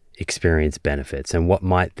experience benefits, and what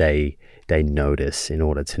might they notice in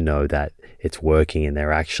order to know that it's working and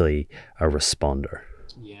they're actually a responder?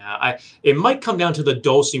 Yeah, it might come down to the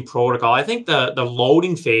dosing protocol. I think the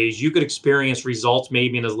loading phase, you could experience results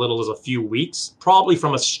maybe in as little as a few weeks, probably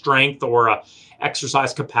from a strength or a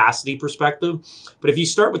exercise capacity perspective. But if you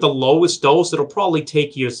start with the lowest dose, it'll probably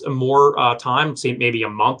take you more time, say maybe a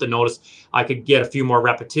month, to notice I could get a few more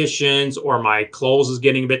repetitions, or my clothes is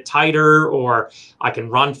getting a bit tighter, or I can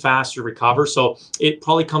run faster, recover. So it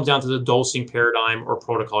probably comes down to the dosing paradigm or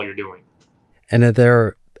protocol you're doing. And are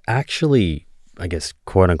there actually, I guess,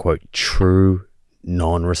 quote unquote, true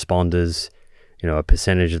non-responders, a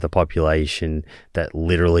percentage of the population that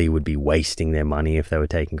literally would be wasting their money if they were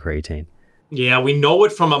taking creatine? Yeah, we know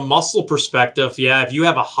it from a muscle perspective. Yeah, if you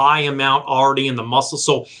have a high amount already in the muscle.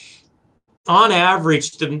 So on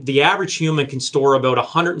average, the average human can store about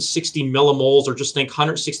 160 millimoles, or just think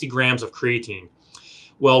 160 grams of creatine.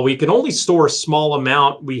 Well, we can only store a small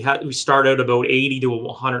amount. We start out about 80 to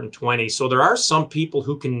 120. So there are some people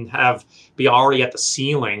who can be already at the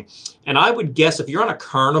ceiling. And I would guess if you're on a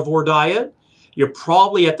carnivore diet, you're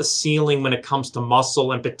probably at the ceiling when it comes to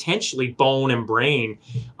muscle and potentially bone and brain.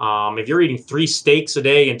 If you're eating 3 steaks a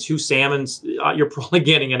day and 2 salmons, you're probably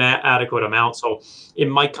getting an adequate amount. So it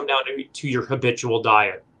might come down to your habitual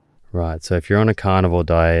diet. Right. So if you're on a carnivore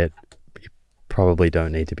diet, probably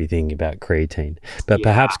don't need to be thinking about creatine, but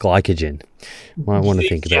perhaps glycogen. Might want to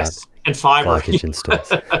think about and fiber. Glycogen stores.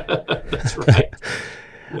 That's right.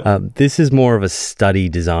 Yeah. This is more of a study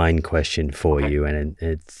design question for you, and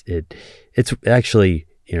it's actually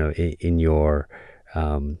in your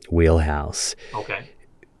wheelhouse. Okay.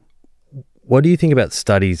 What do you think about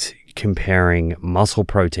studies comparing muscle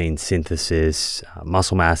protein synthesis,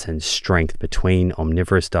 muscle mass and strength between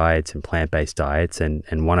omnivorous diets and plant-based diets?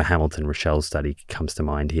 And one of Hamilton Rochelle's study comes to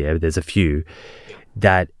mind here. There's a few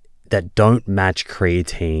that don't match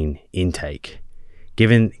creatine intake.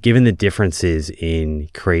 Given the differences in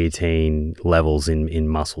creatine levels in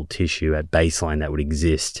muscle tissue at baseline that would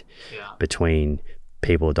exist between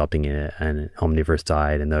people adopting an omnivorous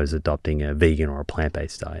diet and those adopting a vegan or a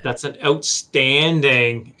plant-based diet. That's an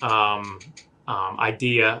outstanding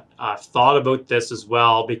idea. I've thought about this as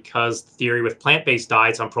well, because the theory with plant-based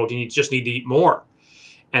diets on protein, you just need to eat more.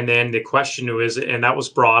 And then the question is, and that was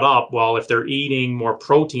brought up, well, if they're eating more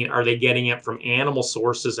protein, are they getting it from animal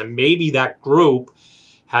sources? And maybe that group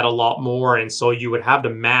had a lot more. And so you would have to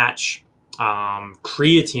match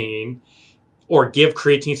creatine, or give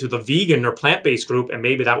creatine to the vegan or plant-based group, and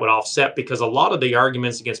maybe that would offset, because a lot of the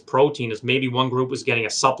arguments against protein is maybe one group was getting a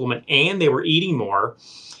supplement and they were eating more.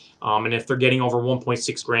 And if they're getting over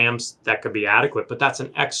 1.6 grams, that could be adequate. But that's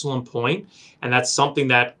an excellent point, and that's something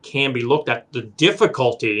that can be looked at. The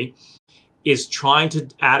difficulty is trying to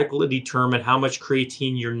adequately determine how much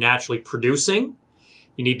creatine you're naturally producing.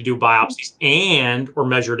 You need to do biopsies or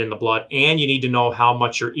measure it in the blood, and you need to know how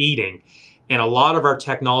much you're eating. And a lot of our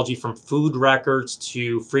technology, from food records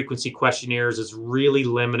to frequency questionnaires, is really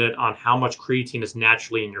limited on how much creatine is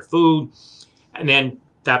naturally in your food. And then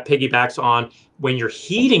that piggybacks on, when you're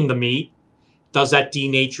heating the meat, does that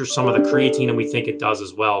denature some of the creatine? And we think it does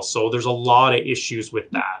as well. So there's a lot of issues with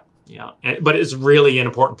that. Yeah. But it's really an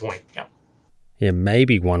important point. Yeah. Yeah,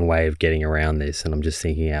 maybe one way of getting around this, and I'm just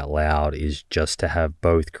thinking out loud, is just to have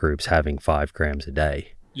both groups having 5 grams a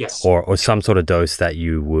day. Yes. Or some sort of dose that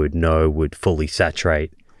you would know would fully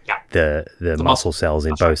saturate the muscle cells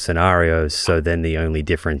in both scenarios. So then the only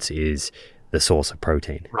difference is the source of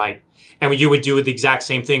protein. Right. And you would do the exact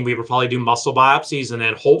same thing. We would probably do muscle biopsies, and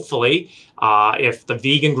then hopefully if the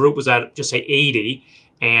vegan group was at, just say, 80,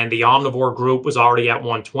 and the omnivore group was already at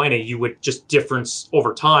 120, you would just difference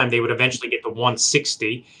over time. They would eventually get to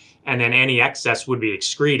 160, and then any excess would be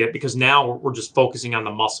excreted, because now we're just focusing on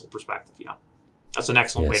the muscle perspective. Yeah. That's an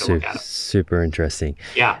excellent way to look at it. Super interesting.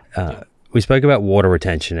 Yeah. We spoke about water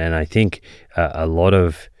retention, and I think a lot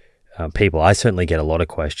of people. I certainly get a lot of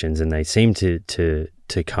questions, and they seem to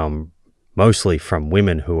come mostly from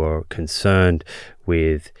women who are concerned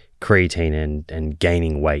with creatine and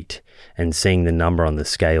gaining weight and seeing the number on the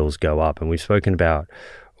scales go up. And we've spoken about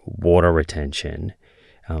water retention.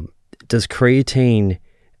 Does creatine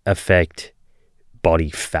affect body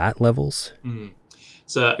fat levels?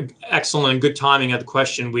 It's excellent and good timing of the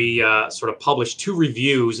question. We sort of published 2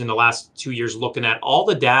 reviews in the last 2 years looking at all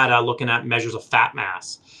the data, looking at measures of fat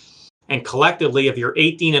mass. And collectively, if you're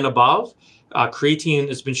 18 and above, creatine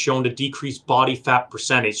has been shown to decrease body fat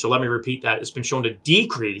percentage. So let me repeat that. It's been shown to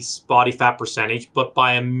decrease body fat percentage, but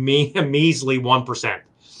by a measly 1%.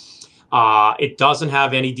 It doesn't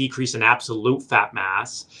have any decrease in absolute fat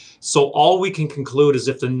mass. So all we can conclude is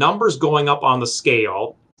if the number's going up on the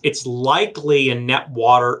scale, it's likely a net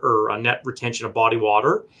water or a net retention of body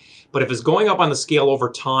water. But if it's going up on the scale over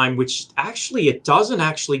time, which actually it doesn't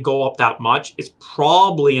actually go up that much, it's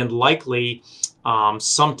probably and likely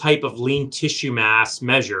some type of lean tissue mass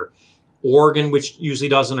measure. Organ, which usually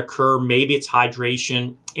doesn't occur, maybe it's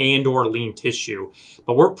hydration and or lean tissue.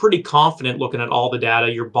 But we're pretty confident looking at all the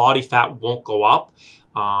data, your body fat won't go up.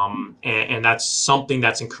 And that's something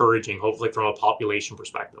that's encouraging, hopefully from a population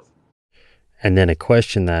perspective. And then a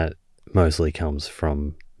question that mostly comes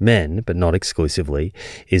from men, but not exclusively,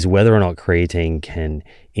 is whether or not creatine can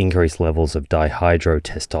increase levels of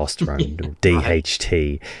dihydrotestosterone, or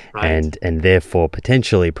DHT, Right. and therefore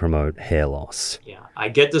potentially promote hair loss. Yeah, I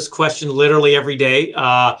get this question literally every day.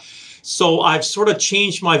 So I've sort of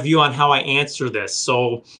changed my view on how I answer this.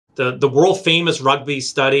 So the world famous rugby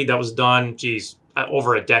study that was done,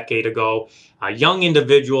 over a decade ago, young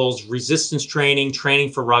individuals, resistance training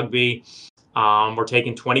for rugby, were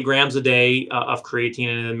taking 20 grams a day of creatine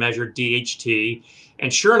and then measured DHT.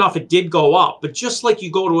 And sure enough, it did go up. But just like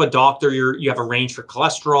you go to a doctor, you have a range for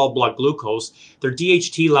cholesterol, blood glucose, their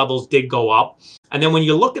DHT levels did go up. And then when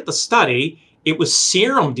you look at the study, it was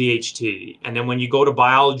serum DHT. And then when you go to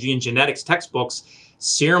biology and genetics textbooks,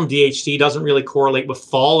 serum DHT doesn't really correlate with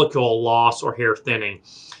follicle loss or hair thinning.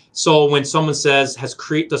 So when someone says, does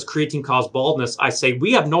creatine cause baldness? I say,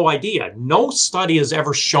 we have no idea. No study has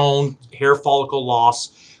ever shown hair follicle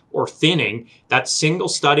loss or thinning. That single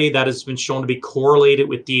study that has been shown to be correlated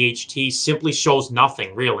with DHT simply shows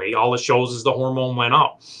nothing, really. All it shows is the hormone went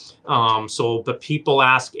up. But people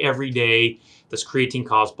ask every day, does creatine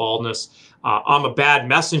cause baldness? I'm a bad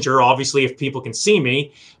messenger, obviously, if people can see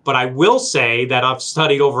me. But I will say that I've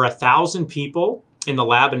studied over 1,000 people in the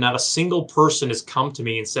lab, and not a single person has come to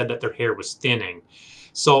me and said that their hair was thinning.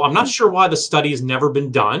 So I'm not sure why the study has never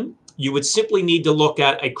been done. You would simply need to look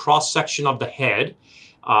at a cross-section of the head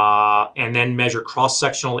and then measure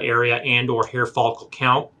cross-sectional area and or hair follicle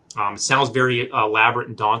count. It sounds very elaborate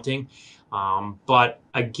and daunting. But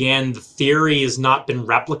again, the theory has not been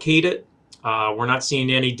replicated. We're not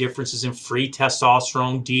seeing any differences in free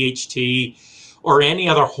testosterone, DHT, or any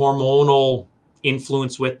other hormonal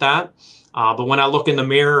influence with that. But when I look in the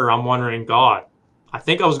mirror, I'm wondering, God, I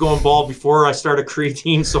think I was going bald before I started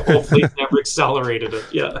creatine, so hopefully it's never accelerated it.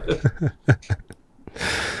 Yeah.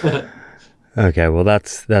 Okay, well,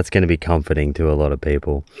 that's going to be comforting to a lot of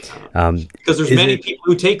people. Because there's many people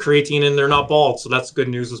who take creatine and they're not bald, so that's good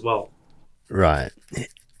news as well. Right.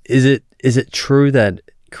 Is it true that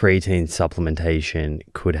creatine supplementation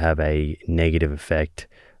could have a negative effect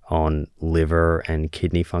on liver and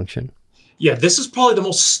kidney function? Yeah, this is probably the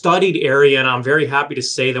most studied area, and I'm very happy to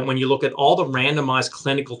say that when you look at all the randomized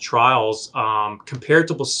clinical trials, compared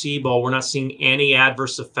to placebo, we're not seeing any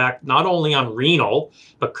adverse effect, not only on renal,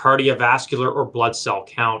 but cardiovascular or blood cell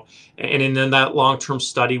count. And in that long-term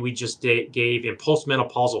study we just gave in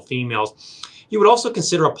postmenopausal females, you would also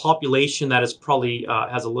consider a population that is probably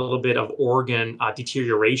has a little bit of organ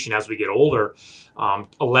deterioration as we get older.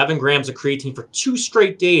 11 grams of creatine for 2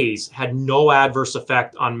 straight days had no adverse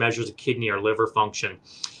effect on measures of kidney or liver function.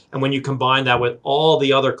 And when you combine that with all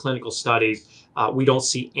the other clinical studies, we don't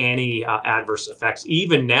see any adverse effects,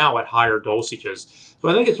 even now at higher dosages. So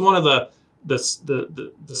I think it's one of the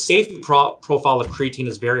safety profile of creatine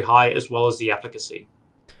is very high, as well as the efficacy.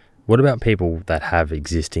 What about people that have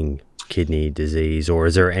existing kidney disease, or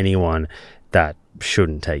is there anyone that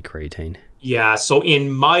shouldn't take creatine? Yeah, so in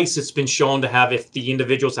mice, it's been shown to have, if the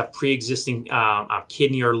individuals have pre-existing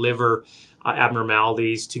kidney or liver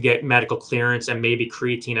abnormalities, to get medical clearance, and maybe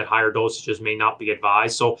creatine at higher dosages may not be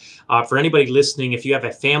advised. So for anybody listening, if you have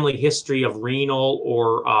a family history of renal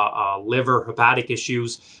or liver hepatic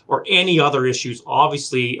issues or any other issues,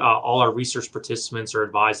 obviously all our research participants are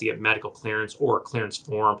advised to get medical clearance or a clearance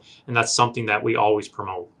form, and that's something that we always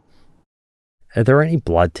promote. Are there any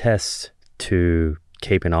blood tests to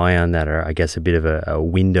keep an eye on that are, I guess, a bit of a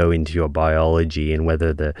window into your biology and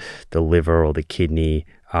whether the liver or the kidney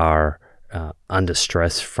are under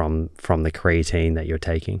stress from the creatine that you're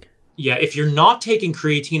taking? Yeah, if you're not taking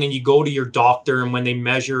creatine and you go to your doctor, and when they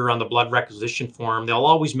measure on the blood requisition form, they'll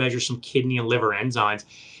always measure some kidney and liver enzymes.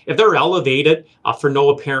 If they're elevated for no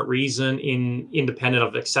apparent reason, independent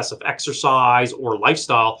of excessive exercise or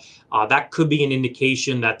lifestyle, that could be an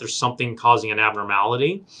indication that there's something causing an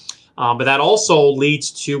abnormality. But that also leads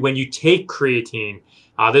to when you take creatine.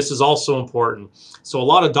 This is also important. So a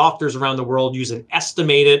lot of doctors around the world use an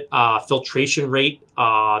estimated filtration rate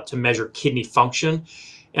to measure kidney function.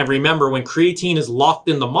 And remember, when creatine is locked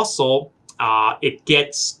in the muscle, it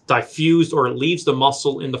gets diffused, or it leaves the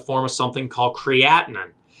muscle in the form of something called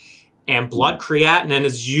creatinine. And blood creatinine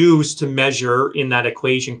is used to measure in that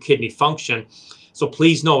equation kidney function. So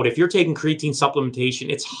please note, if you're taking creatine supplementation,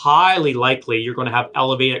 it's highly likely you're going to have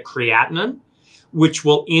elevated creatinine, which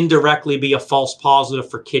will indirectly be a false positive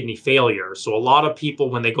for kidney failure. So a lot of people,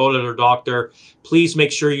 when they go to their doctor, please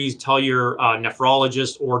make sure you tell your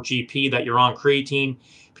nephrologist or GP that you're on creatine,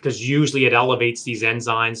 because usually it elevates these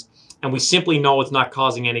enzymes. And we simply know it's not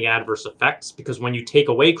causing any adverse effects, because when you take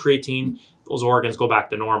away creatine, those organs go back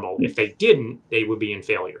to normal. If they didn't, they would be in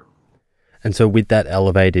failure. And so with that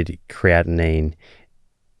elevated creatinine,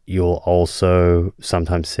 you'll also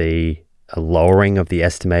sometimes see a lowering of the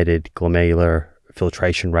estimated glomerular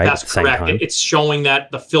filtration rate. That's at the same correct. time. It's showing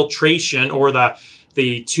that the filtration, or the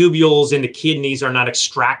tubules in the kidneys, are not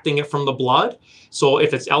extracting it from the blood. So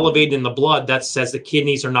if it's elevated in the blood, that says the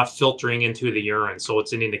kidneys are not filtering into the urine. So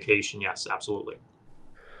it's an indication. Yes, absolutely.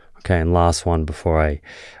 Okay, and last one before I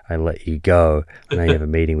let you go. I know you have a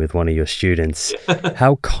meeting with one of your students.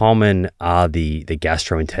 How common are the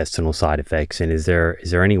gastrointestinal side effects, and is there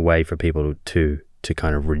any way for people to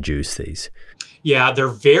kind of reduce these? Yeah, they're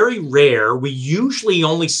very rare. We usually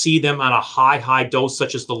only see them on a high dose,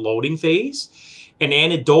 such as the loading phase. And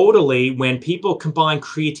anecdotally, when people combine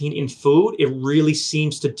creatine in food, it really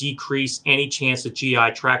seems to decrease any chance of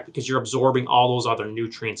GI tract, because you're absorbing all those other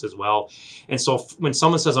nutrients as well. And so when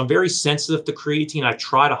someone says, I'm very sensitive to creatine, I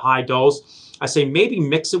tried a high dose, I say maybe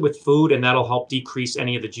mix it with food, and that'll help decrease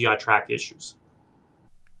any of the GI tract issues.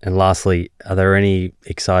 And lastly, are there any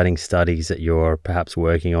exciting studies that you're perhaps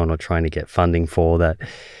working on or trying to get funding for that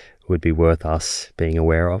would be worth us being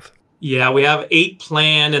aware of? Yeah, we have 8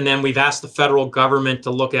 planned, and then we've asked the federal government to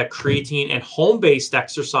look at creatine and home-based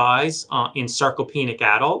exercise in sarcopenic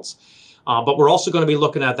adults. But we're also going to be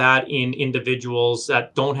looking at that in individuals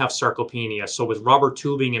that don't have sarcopenia. So with rubber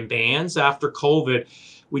tubing and bands after COVID,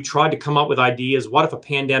 we tried to come up with ideas. What if a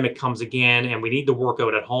pandemic comes again and we need to work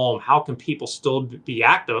out at home? How can people still be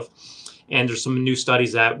active? And there's some new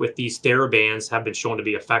studies that with these TheraBands have been shown to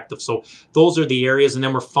be effective. So those are the areas. And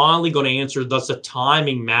then we're finally going to answer, does the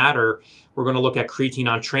timing matter? We're going to look at creatine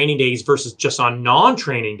on training days versus just on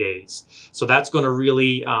non-training days. So that's going to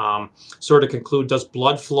really sort of conclude, does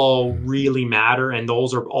blood flow really matter? And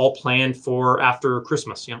those are all planned for after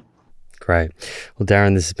Christmas. Yeah. Great. Well,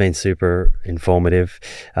 Darren, this has been super informative.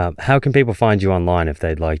 How can people find you online if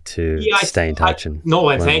they'd like to stay in touch?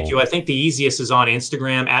 Thank you. I think the easiest is on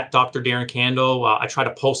Instagram at Dr. Darren Candow. I try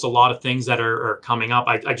to post a lot of things that are coming up.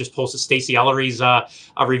 I just posted Stacey Ellery's a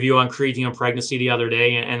review on creatine and pregnancy the other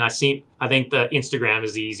day, and I think the Instagram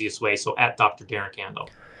is the easiest way. So at Dr. Darren Candow.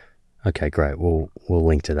 Okay, great. We'll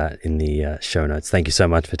link to that in the show notes. Thank you so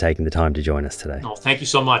much for taking the time to join us today. No, thank you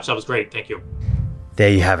so much. That was great. Thank you. There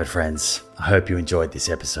you have it, friends. I hope you enjoyed this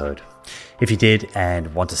episode. If you did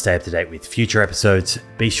and want to stay up to date with future episodes,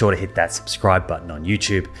 be sure to hit that subscribe button on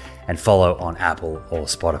YouTube and follow on Apple or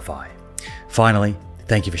Spotify. Finally,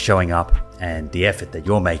 thank you for showing up and the effort that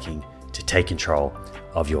you're making to take control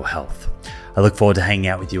of your health. I look forward to hanging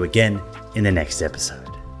out with you again in the next episode.